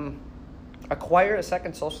 Mm-hmm. Acquire a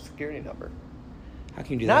second social security number. How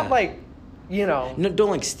can you do that? Not like, No, don't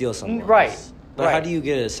like steal someone. Right. But how do you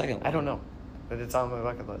get a second one? I don't know, but it's on my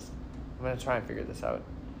bucket list. I'm gonna try and figure this out.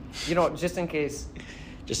 Just in case.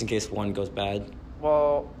 Just in case one goes bad.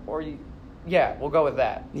 Well, yeah, we'll go with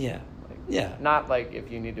that. Yeah. Yeah. Not like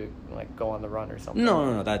if you need to like go on the run or something.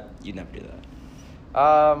 No. That you'd never do that.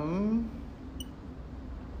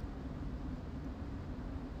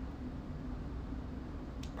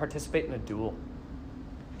 Participate in a duel.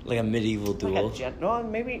 Like a medieval duel. No,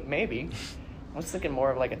 maybe. I was thinking more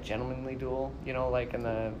of like a gentlemanly duel. Like in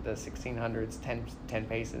the 1600s, 10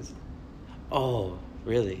 paces. Oh,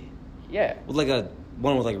 really? Yeah. With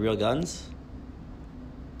one with like real guns.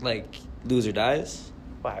 Like loser dies.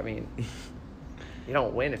 Well, I mean, you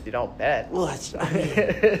don't win if you don't bet. Well, I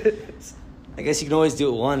guess you can always do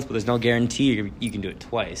it once, but there's no guarantee you can do it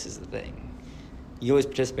twice. Is the thing. You always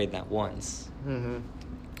participate in that once. Mm-hmm.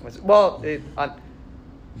 Well,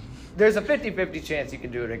 there's a 50-50 chance you can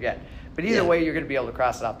do it again. But either way, you're going to be able to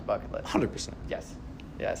cross it off the bucket list. 100%.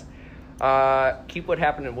 Yes. Keep what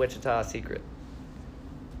happened in Wichita a secret.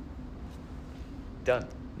 Done.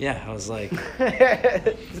 Yeah, I was like...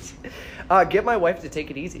 Get my wife to take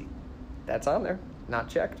it easy. That's on there. Not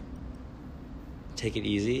checked. Take it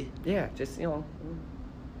easy? Yeah, just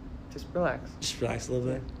just relax. Just relax a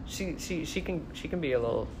little bit? She can be a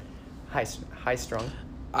little high strung.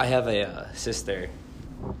 I have a sister.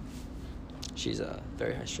 She's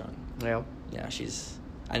very high strung. Yeah. Yeah,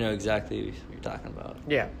 I know exactly what you're talking about.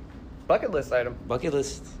 Yeah. bucket list item. Bucket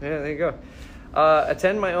list. Yeah, there you go.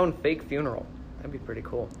 Attend my own fake funeral. That'd be pretty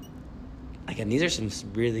cool. Again, these are some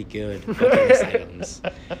really good bucket list items.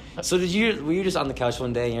 So were you just on the couch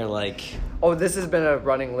one day and you're like... Oh, this has been a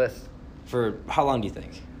running list. For how long do you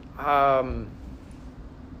think? I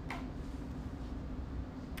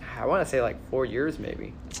want to say like 4 years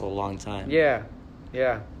maybe. That's a long time. Yeah.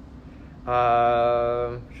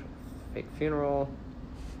 Fake funeral.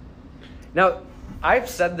 Now, I've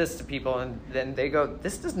said this to people and then they go,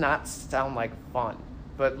 this does not sound like fun.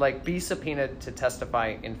 But like be subpoenaed to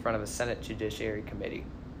testify in front of a Senate Judiciary Committee.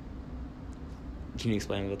 Can you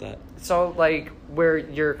explain about that? So like where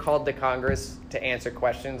you're called to Congress to answer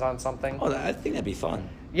questions on something. Oh, I think that'd be fun.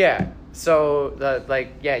 Yeah. So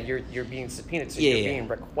you're being subpoenaed. So you're being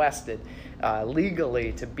requested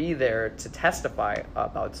legally to be there to testify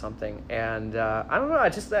about something. And I don't know. I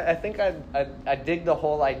think I dig the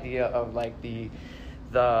whole idea of like the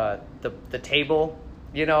table.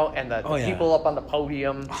 You know, and the people up on the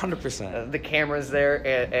podium. 100%. The cameras there,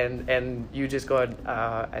 and you just go,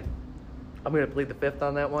 I'm going to plead the fifth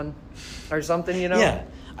on that one, or something. You know. Yeah,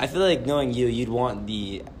 I feel like knowing you'd want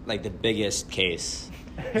the biggest case.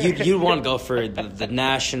 You'd want to go for the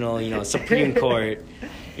national, Supreme Court.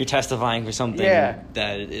 You're testifying for something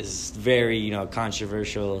that is very,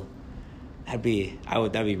 controversial. That'd be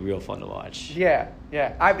real fun to watch. Yeah.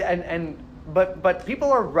 But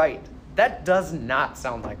people are right. That does not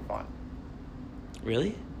sound like fun.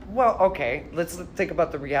 Really? Well, okay. Let's think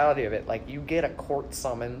about the reality of it. Like, you get a court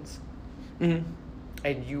summons, and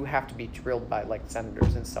you have to be drilled by, like,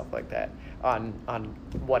 senators and stuff like that on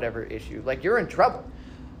whatever issue. Like, you're in trouble.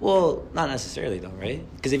 Well, not necessarily, though, right?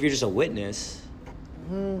 Because if you're just a witness...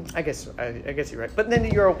 I guess you're right. But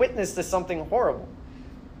then you're a witness to something horrible.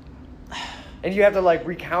 And you have to, like,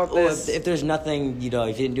 recount this. Well, if there's nothing, if you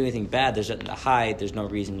didn't do anything bad, there's nothing to hide. There's no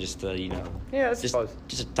reason just to, Yeah, I suppose.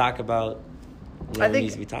 Just to talk about whatever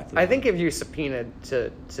needs to be talked about. I think if you're subpoenaed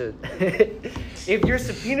to if you're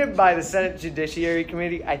subpoenaed by the Senate Judiciary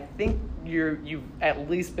Committee, I think you've at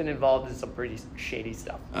least been involved in some pretty shady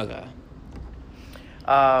stuff. Okay.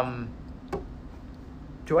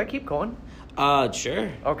 Do I keep going?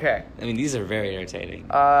 Sure. Okay. I mean, these are very entertaining.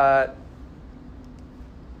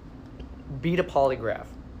 Beat a polygraph.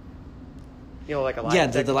 Like a lie detector.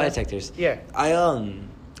 detector. The lie detectors. Yeah.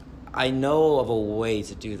 I know of a way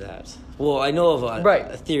to do that. Well, I know of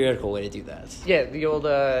a theoretical way to do that. Yeah, the old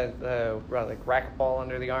like racquetball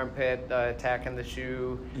under the armpit, attack in the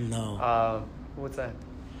shoe. No. What's that?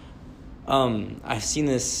 I've seen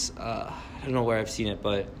this. I don't know where I've seen it,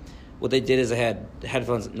 but what they did is they had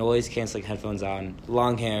headphones, noise canceling headphones on,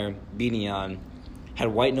 long hair, beanie on, had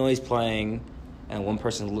white noise playing. And one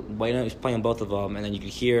person, white noise playing on both of them, and then you could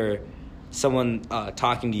hear someone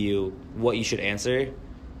talking to you what you should answer.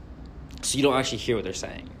 So you don't actually hear what they're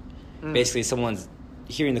saying. Basically, someone's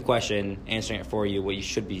hearing the question, answering it for you, what you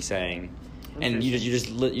should be saying, and you're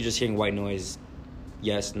just hearing white noise,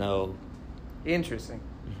 yes, no. Interesting.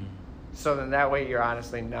 So then that way you're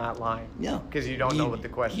honestly not lying. No, because you don't know what the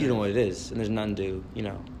question is. You know what it is, and there's none to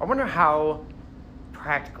I wonder how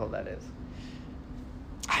practical that is.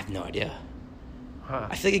 I have no idea. Huh.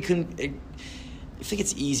 I think I think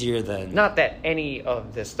it's easier than... Not that any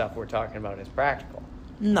of this stuff we're talking about is practical.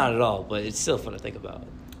 Not at all, but it's still fun to think about.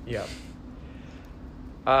 Yeah.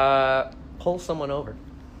 Pull someone over.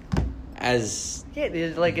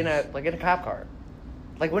 Yeah, like in a cop car.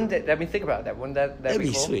 Like, wouldn't that... I mean, think about that. Wouldn't that'd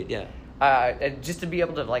be cool? Sweet, yeah. Just to be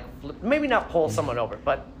able to, like, maybe not pull someone over,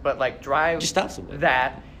 but like drive... Just stop someone.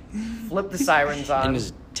 That, flip the sirens on. And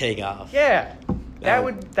just take off. Yeah. That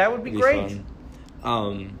would be great.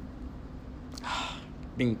 Fun.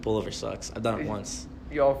 Being pulled over sucks. I've done it once.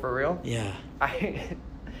 Yo, for real? Yeah.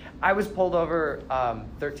 I was pulled over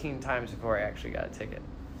 13 times before I actually got a ticket.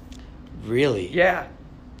 Really? Yeah.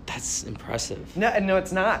 That's impressive. No,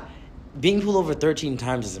 it's not. Being pulled over 13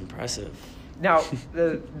 times is impressive. Now,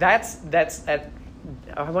 that's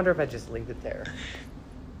I wonder if I just leave it there.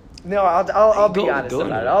 No, I'll be honest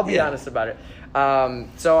about it. I'll be honest about it.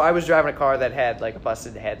 So I was driving a car that had like a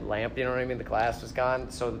busted headlamp, you know what I mean? The glass was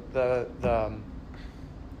gone. So the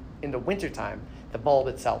in the wintertime, the bulb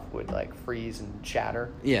itself would like freeze and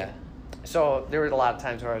shatter. Yeah. So there were a lot of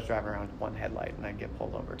times where I was driving around with one headlight and I'd get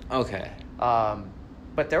pulled over. Okay.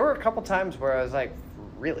 But there were a couple times where I was like,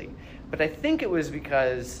 really? But I think it was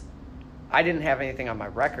because I didn't have anything on my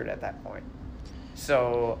record at that point.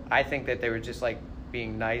 So I think that they were just like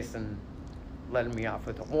being nice and letting me off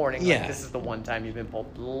with a warning. Yeah. Like, this is the one time you've been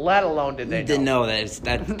pulled. Let alone did they know. Didn't know that it's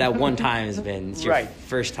that one time has been it's your right.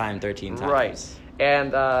 first time 13 times. Right.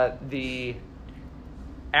 And the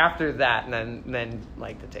after that, and then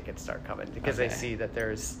like the tickets start coming because Okay. they see that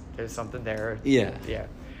there's something there. Yeah. Yeah.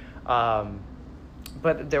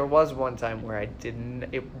 But there was one time where I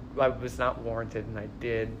was not warranted, and I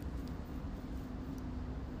did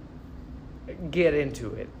get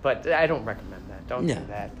into it, but I don't recommend that. Don't do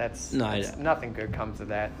that. That's nothing good comes of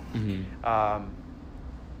that. Mm-hmm.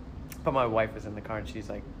 But my wife was in the car, and she's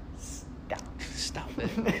like, Stop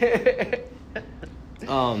it.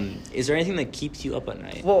 Is there anything that keeps you up at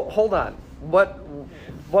night? Well, hold on. What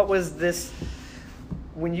was this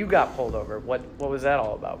when you got pulled over? What was that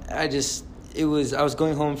all about? I was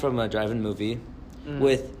going home from a drive-in movie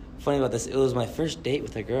funny about this, it was my first date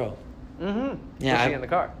with a girl. Mm-hmm. Yeah. Was she in the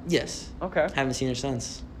car? Yes. Okay. Haven't seen her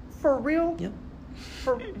since. For real? Yep.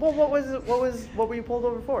 What were you pulled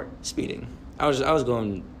over for? Speeding. I was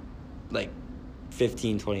going like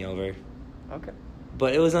 15, 20 over. Okay.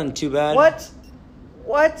 But it wasn't too bad. What?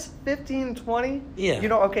 15, 20? Yeah. You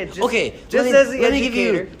know, okay, just as the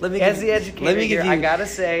educator, I gotta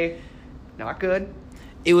say, not good.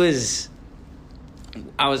 I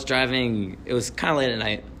was driving, it was kind of late at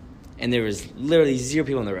night, and there was literally 0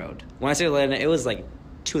 people on the road. When I say late at night, it was like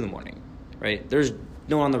 2 a.m, right? There's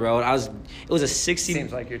no one on the road. It was a 60...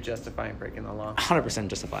 Seems like you're justifying breaking the law. 100%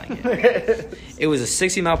 justifying it. It was a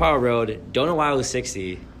 60-mile-per-hour road. Don't know why it was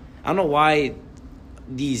 60. I don't know why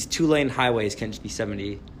these 2-lane highways can't just be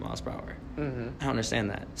 70 miles per hour. Mm-hmm. I don't understand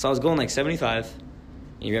that. So I was going like 75,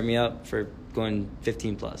 and you rev me up for going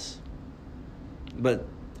 15 plus. But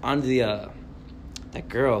on the that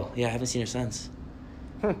girl, I haven't seen her since.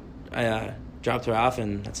 I dropped her off,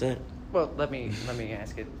 and that's it. Well, let me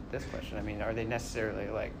ask you this question. I mean, are they necessarily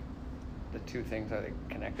like the two things? Are they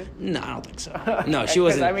connected? No, I don't think so. No, she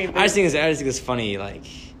wasn't. I just think it's funny. Like,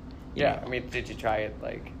 I mean, did you try it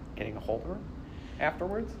like getting a hold of her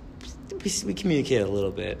afterwards? We communicated a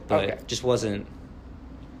little bit, but it just wasn't.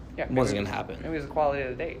 Yeah, wasn't gonna happen. Maybe it was the quality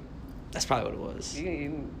of the date. That's probably what it was.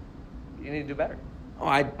 You need to do better. Oh,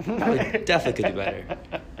 I definitely could do better.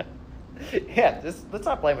 Yeah, let's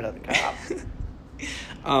not blame it on the cop.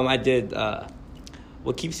 I did.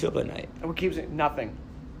 What keeps you up at night? What keeps it? Nothing.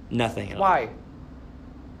 Nothing at all.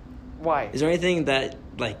 Why? Is there anything that,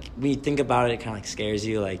 like, when you think about it, it kind of like scares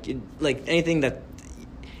you? Like anything that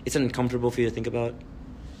it's uncomfortable for you to think about?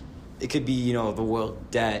 It could be, the world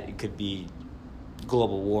debt. It could be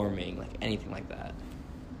global warming, like anything like that.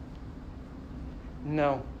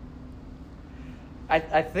 No. I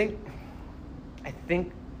think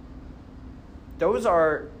those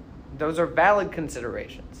are valid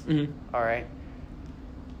considerations. Mm-hmm. All right.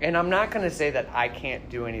 And I'm not going to say that I can't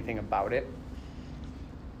do anything about it.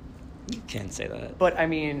 You can say that. But I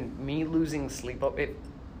mean, me losing sleep,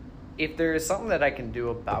 if there is something that I can do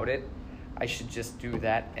about it, I should just do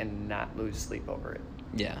that and not lose sleep over it.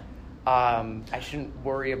 Yeah. I shouldn't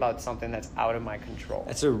worry about something that's out of my control.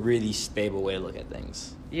 That's a really stable way to look at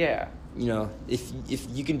things. Yeah. If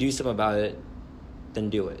you can do something about it, then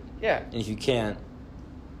do it. Yeah. And if you can't,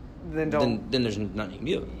 then don't. Then there's nothing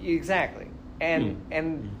you can do. Exactly.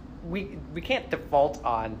 And we can't default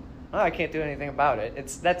on, I can't do anything about it.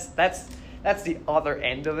 That's the other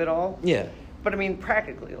end of it all. Yeah. But I mean,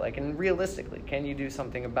 practically, and realistically, can you do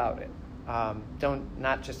something about it?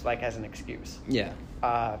 Not just as an excuse. Yeah.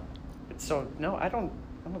 So no, I don't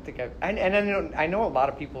think I know a lot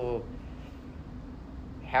of people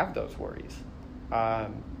have those worries.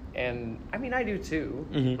 And I mean, I do too.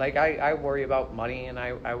 Mm-hmm. I worry about money, and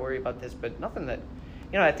I worry about this, but nothing that,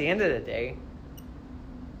 at the end of the day,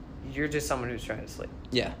 you're just someone who's trying to sleep.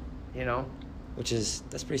 Yeah.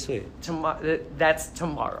 That's pretty sweet. That's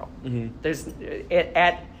tomorrow. Mm-hmm. There's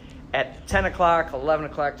at 10 o'clock, 11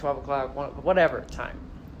 o'clock, 12 o'clock, whatever time.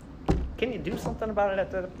 Can you do something about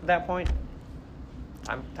it at that point?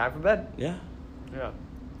 Time for bed. Yeah. Yeah.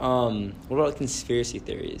 What about conspiracy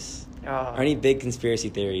theories? Are any big conspiracy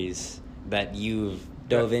theories that you've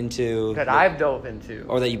dove into? That I've dove into.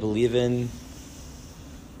 Or that you believe in?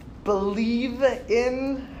 Believe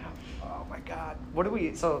in? Oh my God. What do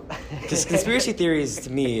we, so. Because conspiracy theories,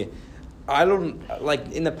 to me, I don't,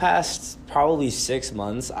 in the past probably 6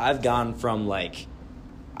 months, I've gone from,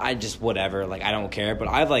 I just whatever, I don't care, but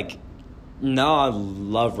I've, now I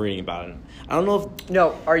love reading about it. I don't know if...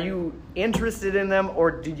 No, are you interested in them, or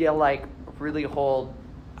do you, really hold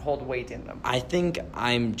weight in them? I think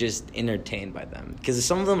I'm just entertained by them. Because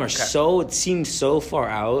some of them are it seems so far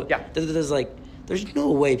out. Yeah. That there's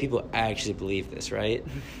no way people actually believe this, right?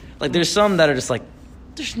 There's some that are just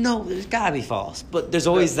there's gotta be false. But there's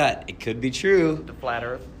always that it could be true. The flat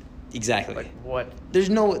earth? Exactly. What? There's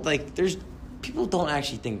no, people don't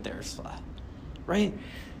actually think the earth's flat. Right?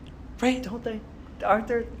 Right? Don't they? Aren't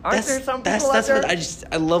there some people that's out there? what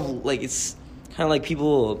I love. Like, it's kind of like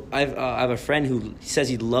people. I have a friend who says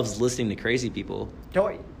he loves listening to crazy people.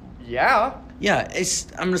 Oh, yeah. Yeah,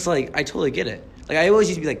 I'm just like, I totally get it. Like, I always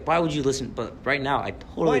used to be like, why would you listen? But right now, I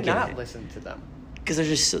totally get it. Why not listen to them? Because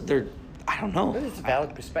they're I don't know. It's a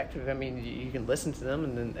valid perspective. I mean, you can listen to them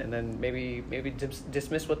and then maybe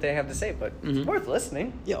dismiss what they have to say, but it's worth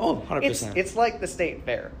listening. Yeah, 100%. It's like the state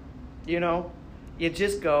fair, you know? You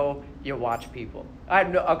just go, you watch people. I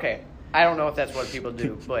don't know if that's what people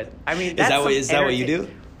do, but I mean, is that what you do?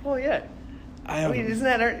 Well, yeah. I mean, isn't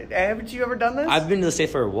that? Haven't you ever done this? I've been to the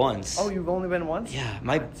state fair once. Oh, you've only been once? Yeah,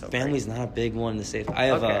 my family's not a big one in the state fair. I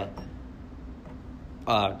have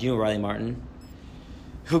do you know Riley Martin?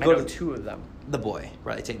 I know two of them. The boy,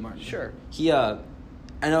 Riley Tate Martin. Sure. He I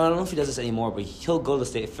don't know if he does this anymore, but he'll go to the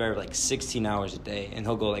state fair like 16 hours a day, and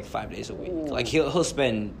he'll go like 5 days a week. Ooh. Like he'll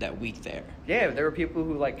spend that week there. Yeah, there are people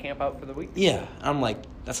who like camp out for the week. Yeah, I'm like,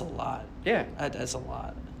 that's a lot. Yeah, that's a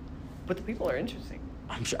lot. But the people are interesting.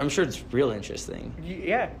 I'm sure it's real interesting.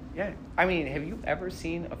 Yeah. I mean, have you ever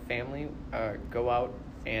seen a family go out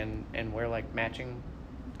and wear like matching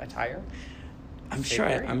attire? I'm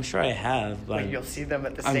sure I have, but you'll see them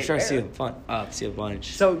at the state I'm sure fair. I see a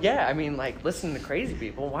bunch. So yeah, I mean, like, listen to crazy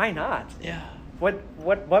people. Why not? Yeah.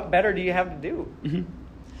 What better do you have to do? Mm-hmm.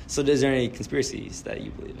 So, is there any conspiracies that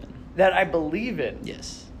you believe in? That I believe in?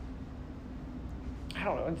 Yes. I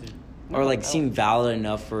don't know. Or like seem valid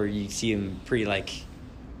enough where you see them pretty like,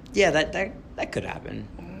 yeah, that could happen.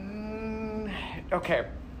 Okay.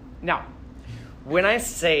 Now, when I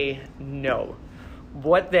say no.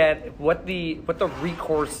 What the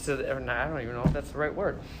recourse to I don't even know if that's the right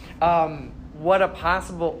word. What a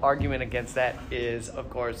possible argument against that is, of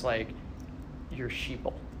course, like, you're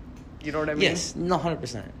sheeple. You know what I mean? Yes, no,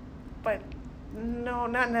 100%. But no,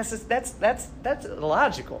 not necessarily. That's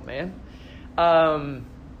illogical, man.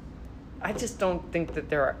 I just don't think that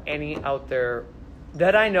there are any out there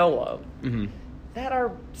that I know of that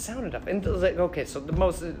are sound enough. And like, okay, so the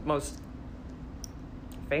most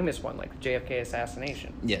famous one, like the JFK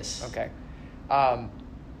assassination. Yes. Okay. Are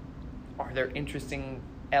there interesting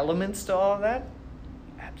elements to all of that?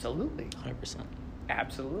 Absolutely. 100%.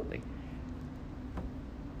 Absolutely.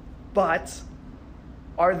 But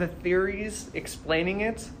are the theories explaining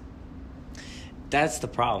it? That's the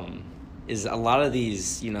problem. Is a lot of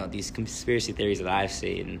these, these conspiracy theories that I've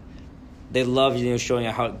seen, they love, showing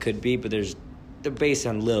how it could be, but they're based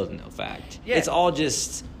on little to no fact. Yeah. It's all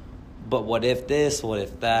just, but what if this, what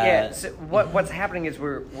if that? Yeah, so what's happening is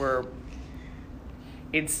we're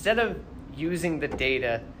instead of using the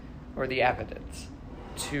data or the evidence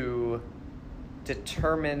to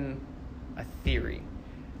determine a theory,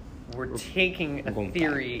 we're taking a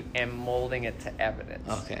theory and molding it to evidence.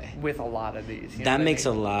 Okay. With a lot of these. That makes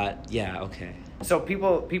a lot. Yeah. Okay. So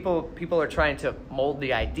people are trying to mold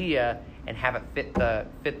the idea and have it fit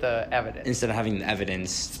the evidence instead of having the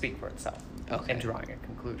evidence speak for itself. Okay. And drawing a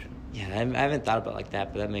conclusion. Yeah, I haven't thought about it like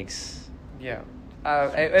that, but that makes. Yeah.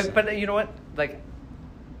 But you know what? Like,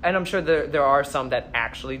 and I'm sure there are some that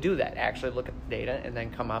actually do that. Actually look at the data and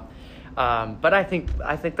then come up. But I think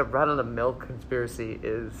the run of the mill conspiracy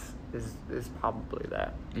is probably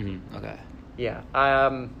that. Mm-hmm. Okay. Yeah.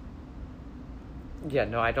 Yeah.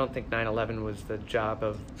 No, I don't think 9/11 was the job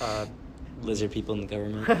of. Lizard people in the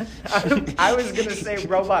government. I was gonna say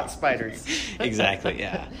robot spiders. Exactly.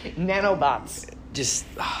 Yeah. Nanobots. Just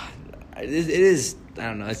it is. I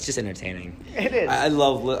don't know. It's just entertaining. It is. I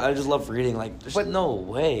just love reading. Like, there's no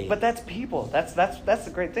way. But that's people. That's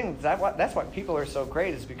the great thing. That's why people are so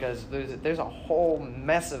great, is because there's a whole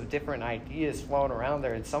mess of different ideas flowing around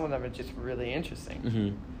there, and some of them are just really interesting.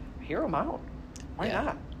 Mm-hmm. Hear them out. Why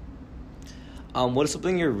not? What is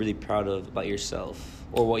something you're really proud of about yourself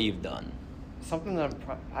or what you've done? Something that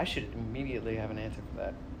I should immediately have an answer for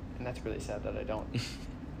that, and that's really sad that I don't.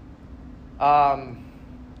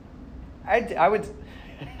 I would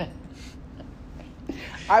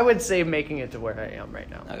I would say making it to where I am right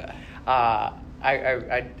now. Okay. I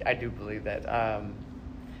do believe that.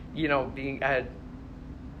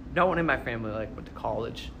 No one in my family went to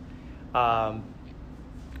college.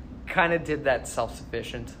 Kind of did that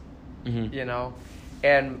self-sufficient, mm-hmm.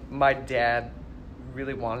 And my dad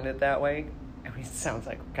really wanted it that way. I mean, it sounds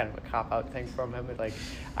like kind of a cop-out thing from him. Like,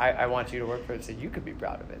 I want you to work for it so you could be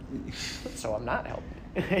proud of it. So I'm not helping.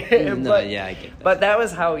 Yeah, I get that. But that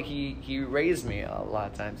was how he raised me a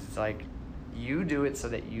lot of times. It's like, you do it so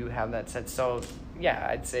that you have that sense. So, yeah,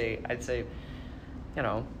 I'd say,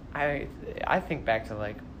 I think back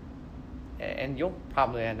to, and you'll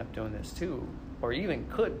probably end up doing this too, or even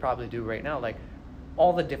could probably do right now,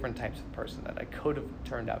 all the different types of person that I could have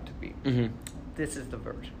turned out to be. Mm-hmm. this is the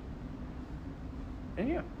version. And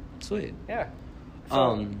yeah. Sweet. Yeah.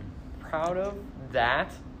 So, proud of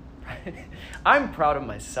that. I'm proud of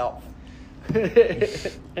myself.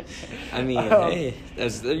 I mean, hey,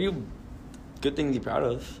 that's you. Good thing to be proud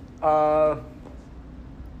of.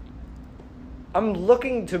 I'm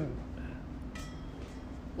looking to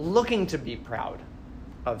be proud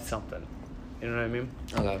of something. You know what I mean?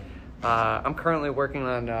 Okay. I'm currently working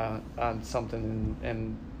on something,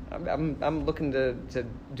 and I'm looking to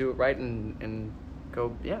do it right and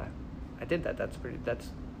go. Yeah, I did that.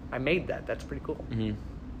 I made that. That's pretty cool. Mm-hmm.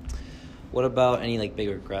 What about any like big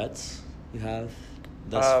regrets you have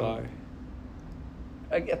thus far?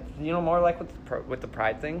 More like with the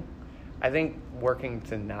pride thing. I think working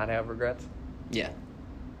to not have regrets. Yeah.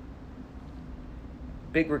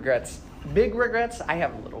 Big regrets. I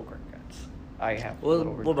have little regrets. Little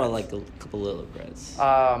regrets. What about like a couple little regrets?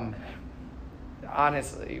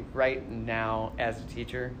 Honestly, right now as a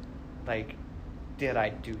teacher, like, did I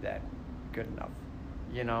do that good enough?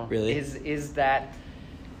 You know, really is that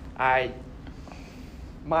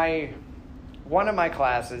one of my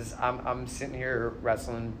classes, I'm sitting here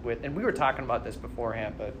wrestling with, and we were talking about this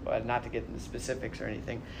beforehand, but not to get into specifics or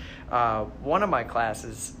anything. One of my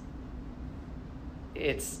classes,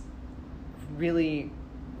 it's really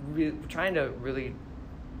trying to really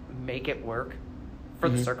make it work for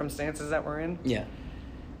the circumstances that we're in. Yeah.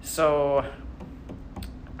 So,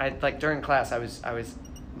 during class, I was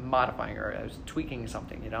modifying or I was tweaking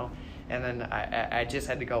something, and then I just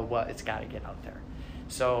had to go, well, it's got to get out there.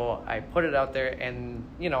 So I put it out there, and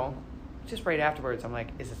just right afterwards, I'm like,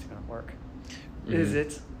 is this going to work? Mm-hmm. Is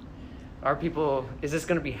it? Is this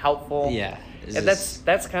going to be helpful? Yeah. And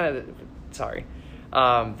that's kind of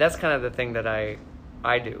that's kind of the thing that I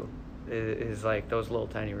do is like those little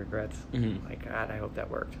tiny regrets. Mm-hmm. Like, God, I hope that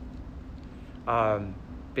worked.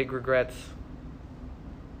 Big regrets.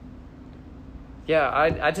 Yeah,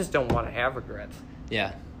 I just don't want to have regrets.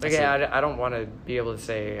 Yeah. Like, I don't want to be able to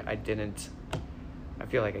say I didn't. I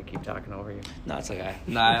feel like I keep talking over you. No, it's okay.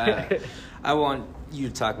 No, I want you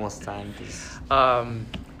to talk most of the time. Cause...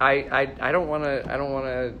 I don't want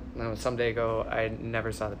to someday go, I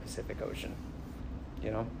never saw the Pacific Ocean.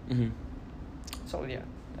 Mm-hmm. So yeah,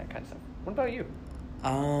 that kind of stuff. What about you?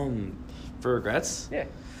 For regrets? Yeah.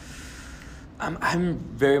 I'm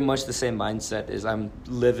very much the same mindset as I'm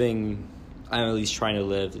at least trying to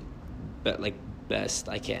live best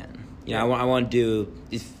I can. I want to do,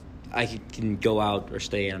 if I can go out or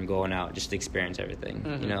stay in, I'm going out just to experience everything,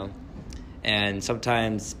 mm-hmm. And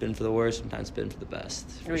sometimes it's been for the worst, sometimes it's been for the best.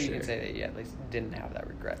 You can say that you at least didn't have that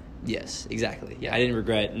regret. Yes, exactly. Yeah, I didn't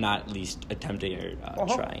regret not at least attempting or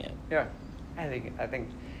trying it. Yeah, I think,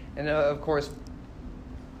 and of course,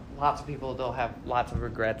 lots of people, they'll have lots of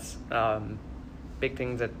regrets, big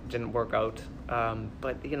things that didn't work out,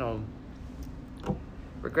 but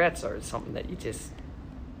regrets are something that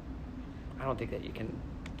I don't think that you can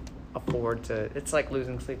afford to. It's like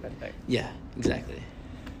losing sleep at night. Yeah, exactly.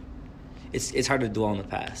 It's hard to dwell on the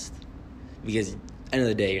past because at the end of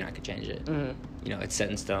the day you're not gonna change it. Mm-hmm. It's set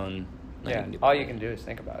in stone. All you can do is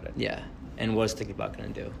think about it. Yeah, and what is thinking about gonna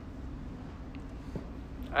do?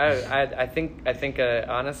 I think an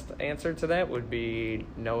honest answer to that would be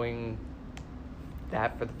knowing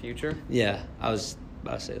that for the future. Yeah, I was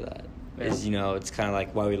about to say that. Yeah. It's kind of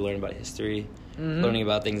like why we learn about history. Mm-hmm. Learning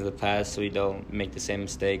about things in the past so we don't make the same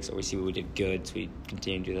mistakes, or we see what we did good so we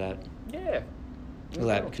continue to do that. Yeah.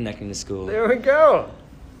 Glad connecting to school. There we go.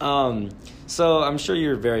 So I'm sure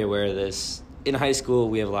you're very aware of this. In high school,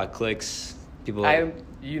 we have a lot of cliques. People. I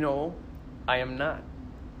am not.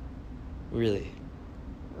 Really?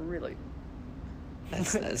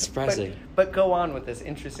 That's surprising. But go on with this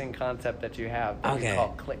interesting concept that you have that you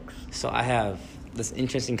call cliques. So I have this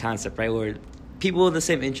interesting concept, right, where people with the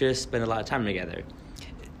same interests spend a lot of time together.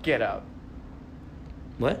 Get out.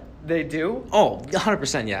 What? They do? Oh,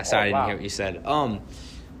 100%, yeah. Sorry, I didn't wow. hear what you said.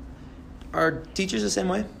 Are teachers the same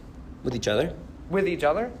way? With each other? With each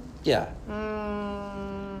other? Yeah.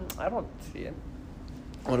 I don't see it.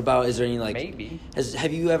 What about, is there any, maybe.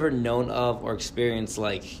 Have you ever known of or experienced,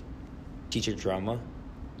 teacher drama?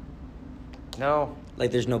 No.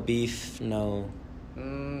 There's no beef, no...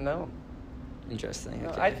 No. Interesting.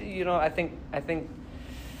 No, okay. I think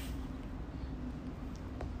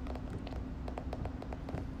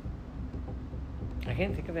I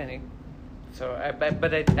can't think of any. So I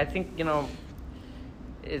think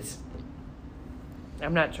it's.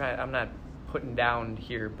 I'm not putting down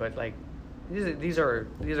here, but these are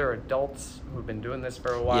adults who've been doing this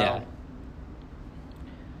for a while.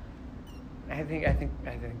 Yeah. I think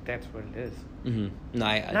that's what it is. Mm-hmm. No,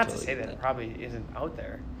 I not totally to say that it probably isn't out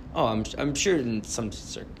there. Oh, I'm sure in some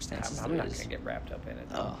circumstances. I'm not gonna get wrapped up in it.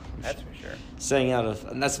 Though. Oh, that's for sure. Saying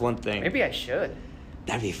and that's one thing. Maybe I should.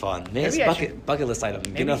 That'd be fun. Maybe bucket list item.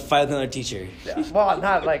 Maybe. Gonna fight with another teacher. Well,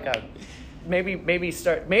 not like a. Maybe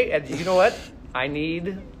start. You know what?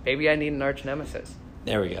 Maybe I need an arch nemesis.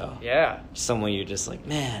 There we go. Yeah. Someone you're just like,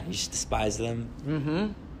 man, you just despise them.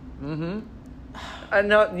 No,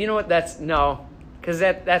 you know what? Because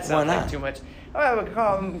that sounds like too much.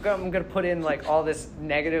 I'm going to put in like all this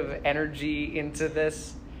negative energy into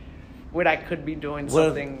this when I could be doing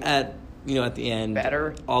something at the end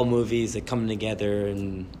better. All movies that come together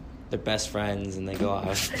and they're best friends and they go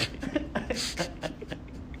off.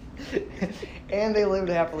 And they lived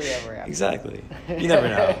happily ever after. Exactly. You never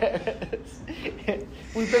know.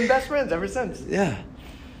 We've been best friends ever since. Yeah.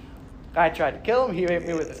 I tried to kill him. He hit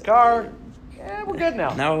me with his car. Yeah, we're good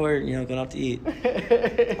now. Now we're going out to eat.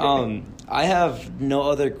 I have no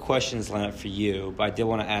other questions lined up for you, but I did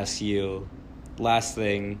want to ask you. Last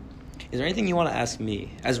thing, is there anything you want to ask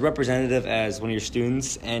me as representative as one of your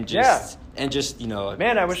students and just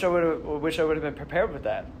Man, I wish I would have been prepared with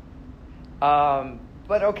that.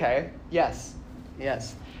 But okay, yes.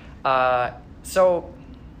 So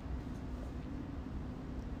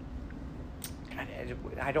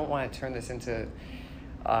I don't want to turn this into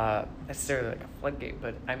necessarily like a floodgate,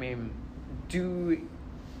 but I mean, do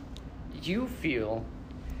you feel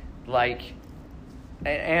like,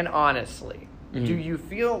 and honestly, do you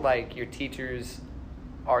feel like your teachers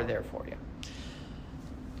are there for you?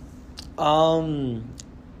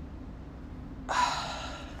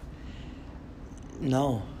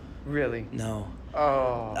 No. Really? No.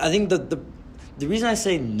 Oh. I think the reason I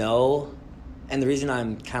say no, and the reason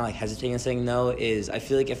I'm kind of like hesitating and saying no is I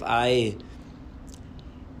feel like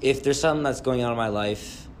if there's something that's going on in my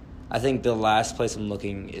life, I think the last place I'm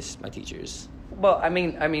looking is my teachers. Well, I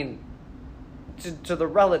mean, to the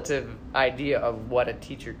relative idea of what a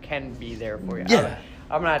teacher can be there for you. Yeah.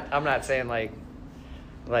 I'm not saying like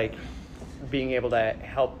being able to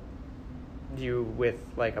help you with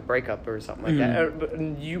like a breakup or something like that. But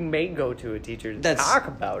you may go to a teacher to talk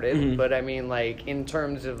about it, but I mean like in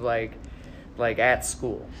terms of like at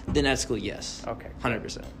school. Then at school, yes. Okay.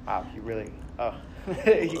 100%. Wow, you really. Oh.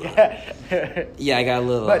 Yeah, I got a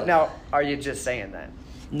little. But now, are you just saying that?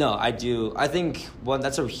 No, I do. I think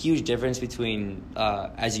that's a huge difference between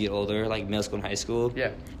as you get older, like middle school and high school.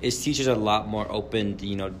 Yeah. Is teachers are a lot more open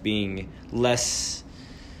to, being less.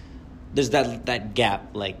 There's that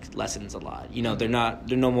gap, like lessons a lot. They're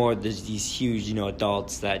no more. There's these huge,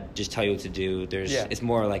 adults that just tell you what to do. It's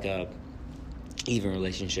more like a even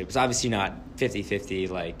relationship. It's obviously not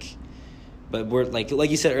 50-50, like. But we're like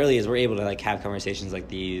you said earlier, we're able to like have conversations like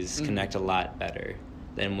these, connect a lot better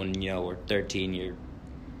than when we're 13. You're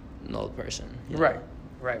an old person. Right.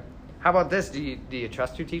 How about this? Do you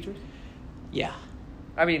trust your teachers? Yeah.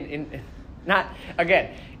 I mean, not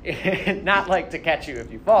like to catch you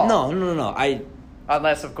if you fall. No.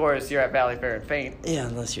 Unless of course you're at Valley Fair and faint. Yeah,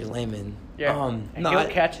 unless you're layman. Yeah. And he'll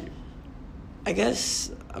catch you. I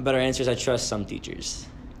guess a better answer is I trust some teachers.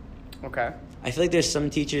 Okay. I feel like there's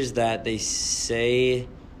some teachers that they say,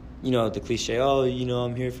 the cliche, oh,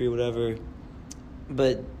 I'm here for you, whatever.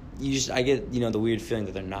 But I get, the weird feeling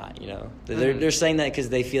that they're not, They're saying that because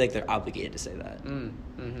they feel like they're obligated to say that.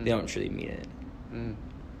 They don't truly mean it.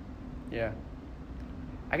 Yeah.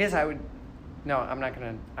 I guess I would, no, I'm not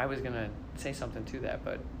going to, I was going to say something to that,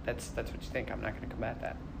 but that's what you think. I'm not going to combat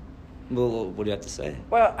that. Well, what do you have to say?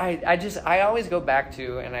 Well, I always go back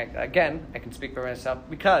to, and I can speak for myself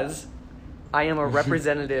because I am a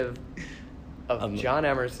representative of John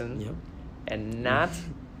Emerson, and not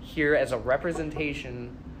here as a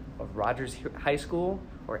representation of Rogers High School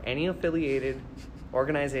or any affiliated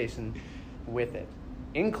organization with it,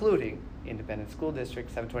 including Independent School District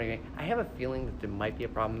 728. I have a feeling that there might be a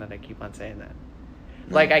problem that I keep on saying that.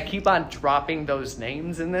 Like, I keep on dropping those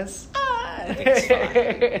names in this. I think it's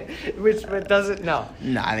fine. Which doesn't, no.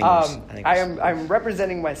 No, I think I'm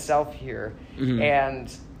representing myself here,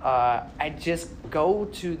 and I just go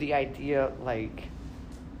to the idea, like,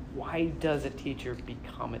 why does a teacher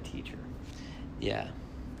become a teacher? Yeah.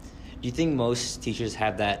 Do you think most teachers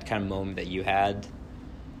have that kind of moment that you had?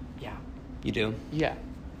 Yeah. You do? Yeah,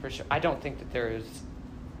 for sure. I don't think that there is,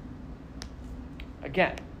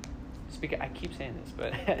 again, I keep saying this,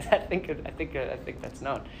 but I think that's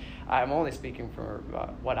known. I'm only speaking for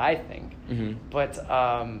what I think. But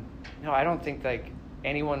no, I don't think like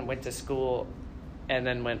anyone went to school and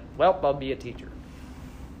then went, well, I'll be a teacher.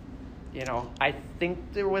 I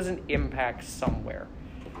think there was an impact somewhere.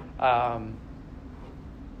 I'm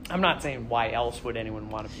not saying why else would anyone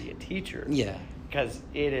want to be a teacher. Yeah. Because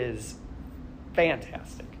it is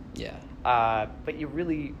fantastic. Yeah. But you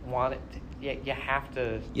really want it. You have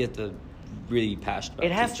to. You have to really be passionate about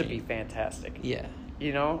it. It has teaching. to be fantastic. Yeah.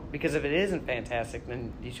 You know, because if it isn't fantastic,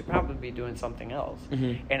 then you should probably be doing something else.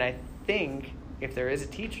 Mm-hmm. And I think if there is a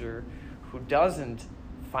teacher who doesn't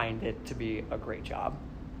find it to be a great job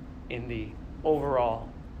in the overall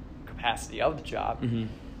capacity of the job, mm-hmm.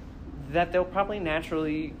 that they'll probably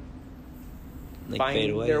naturally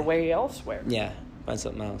find their way elsewhere. Yeah, find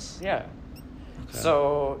something else. Yeah. Okay.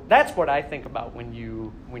 So that's what I think about when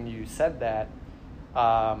you said that.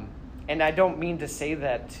 And I don't mean to say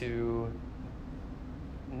that to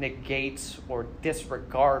negate or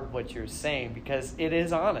disregard what you're saying, because it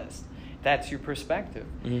is honest. That's your perspective.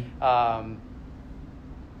 Mm-hmm.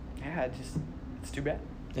 Yeah, it's too bad.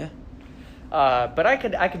 Yeah. But I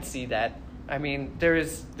could see that. I mean,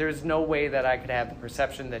 there's no way that I could have the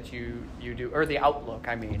perception that you do, or the outlook.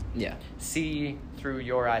 I mean, yeah. See through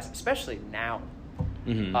your eyes, especially now.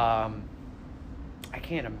 Mm-hmm. I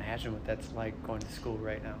can't imagine what that's like going to school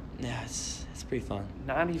right now. Yeah, it's pretty fun.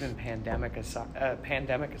 Not even pandemic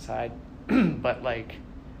aside, but like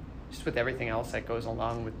just with everything else that goes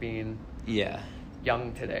along with being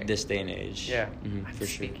young today. This day and age. Yeah. Mm-hmm, I'm for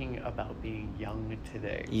speaking about being young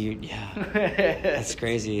today. That's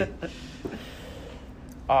crazy.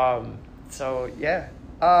 So yeah.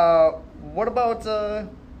 What about is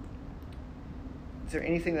there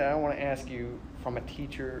anything that I want to ask you from a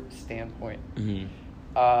teacher standpoint? Mm-hmm.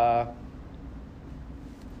 I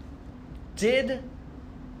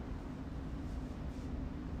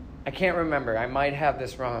can't remember, I might have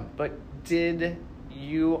this wrong, but did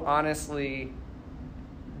you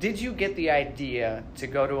get the idea to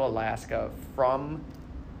go to Alaska from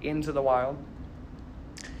Into the Wild?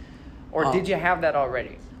 Or did you have that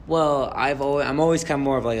already? Well, I'm always kind of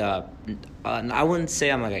more of like I wouldn't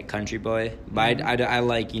say I'm like a country boy, but mm-hmm. I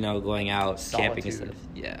like, going out, Solitude. Camping and stuff.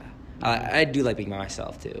 Yeah. I do like being by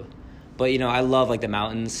myself too. But, I love like the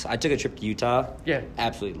mountains. I took a trip to Utah. Yeah.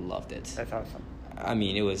 Absolutely loved it. That's awesome. I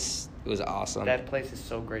mean, it was awesome. That place is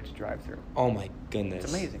so great to drive through. Oh my goodness.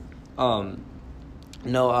 It's amazing. I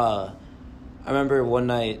remember one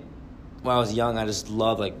night when I was young, I just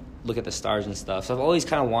loved like look at the stars and stuff. So I've always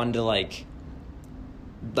kind of wanted to like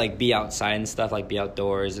be outside and stuff, like be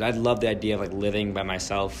outdoors. And I love the idea of like living by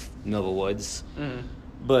myself in the middle of the woods. Mm-hmm.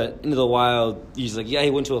 But Into the Wild, he's like, yeah,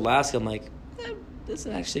 he went to Alaska. I'm like, this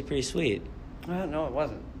is actually pretty sweet. No, it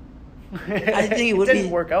wasn't. I think it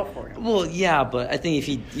didn't work out for him. Well, yeah, but I think if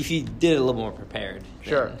he did it a little more prepared.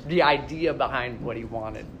 Sure. The idea behind what he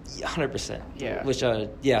wanted. 100%. Yeah. Which, so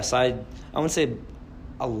I wouldn't say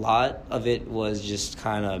a lot of it was just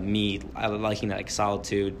kind of me liking that like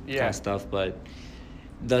solitude kind of stuff, but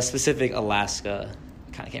the specific Alaska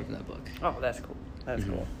kind of came from that book. Oh, that's cool. That's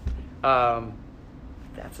mm-hmm. cool.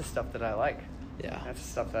 That's the stuff that I like. Yeah. That's the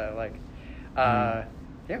stuff that I like. Yeah.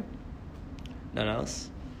 Nothing else?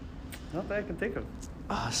 Not that I can think of.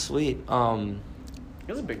 Ah, sweet. This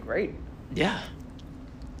has been great. Yeah.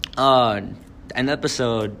 An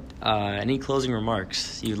episode. Any closing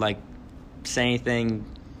remarks? You'd like say anything?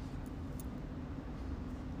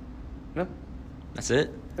 No. That's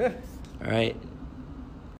it? Yeah. All right.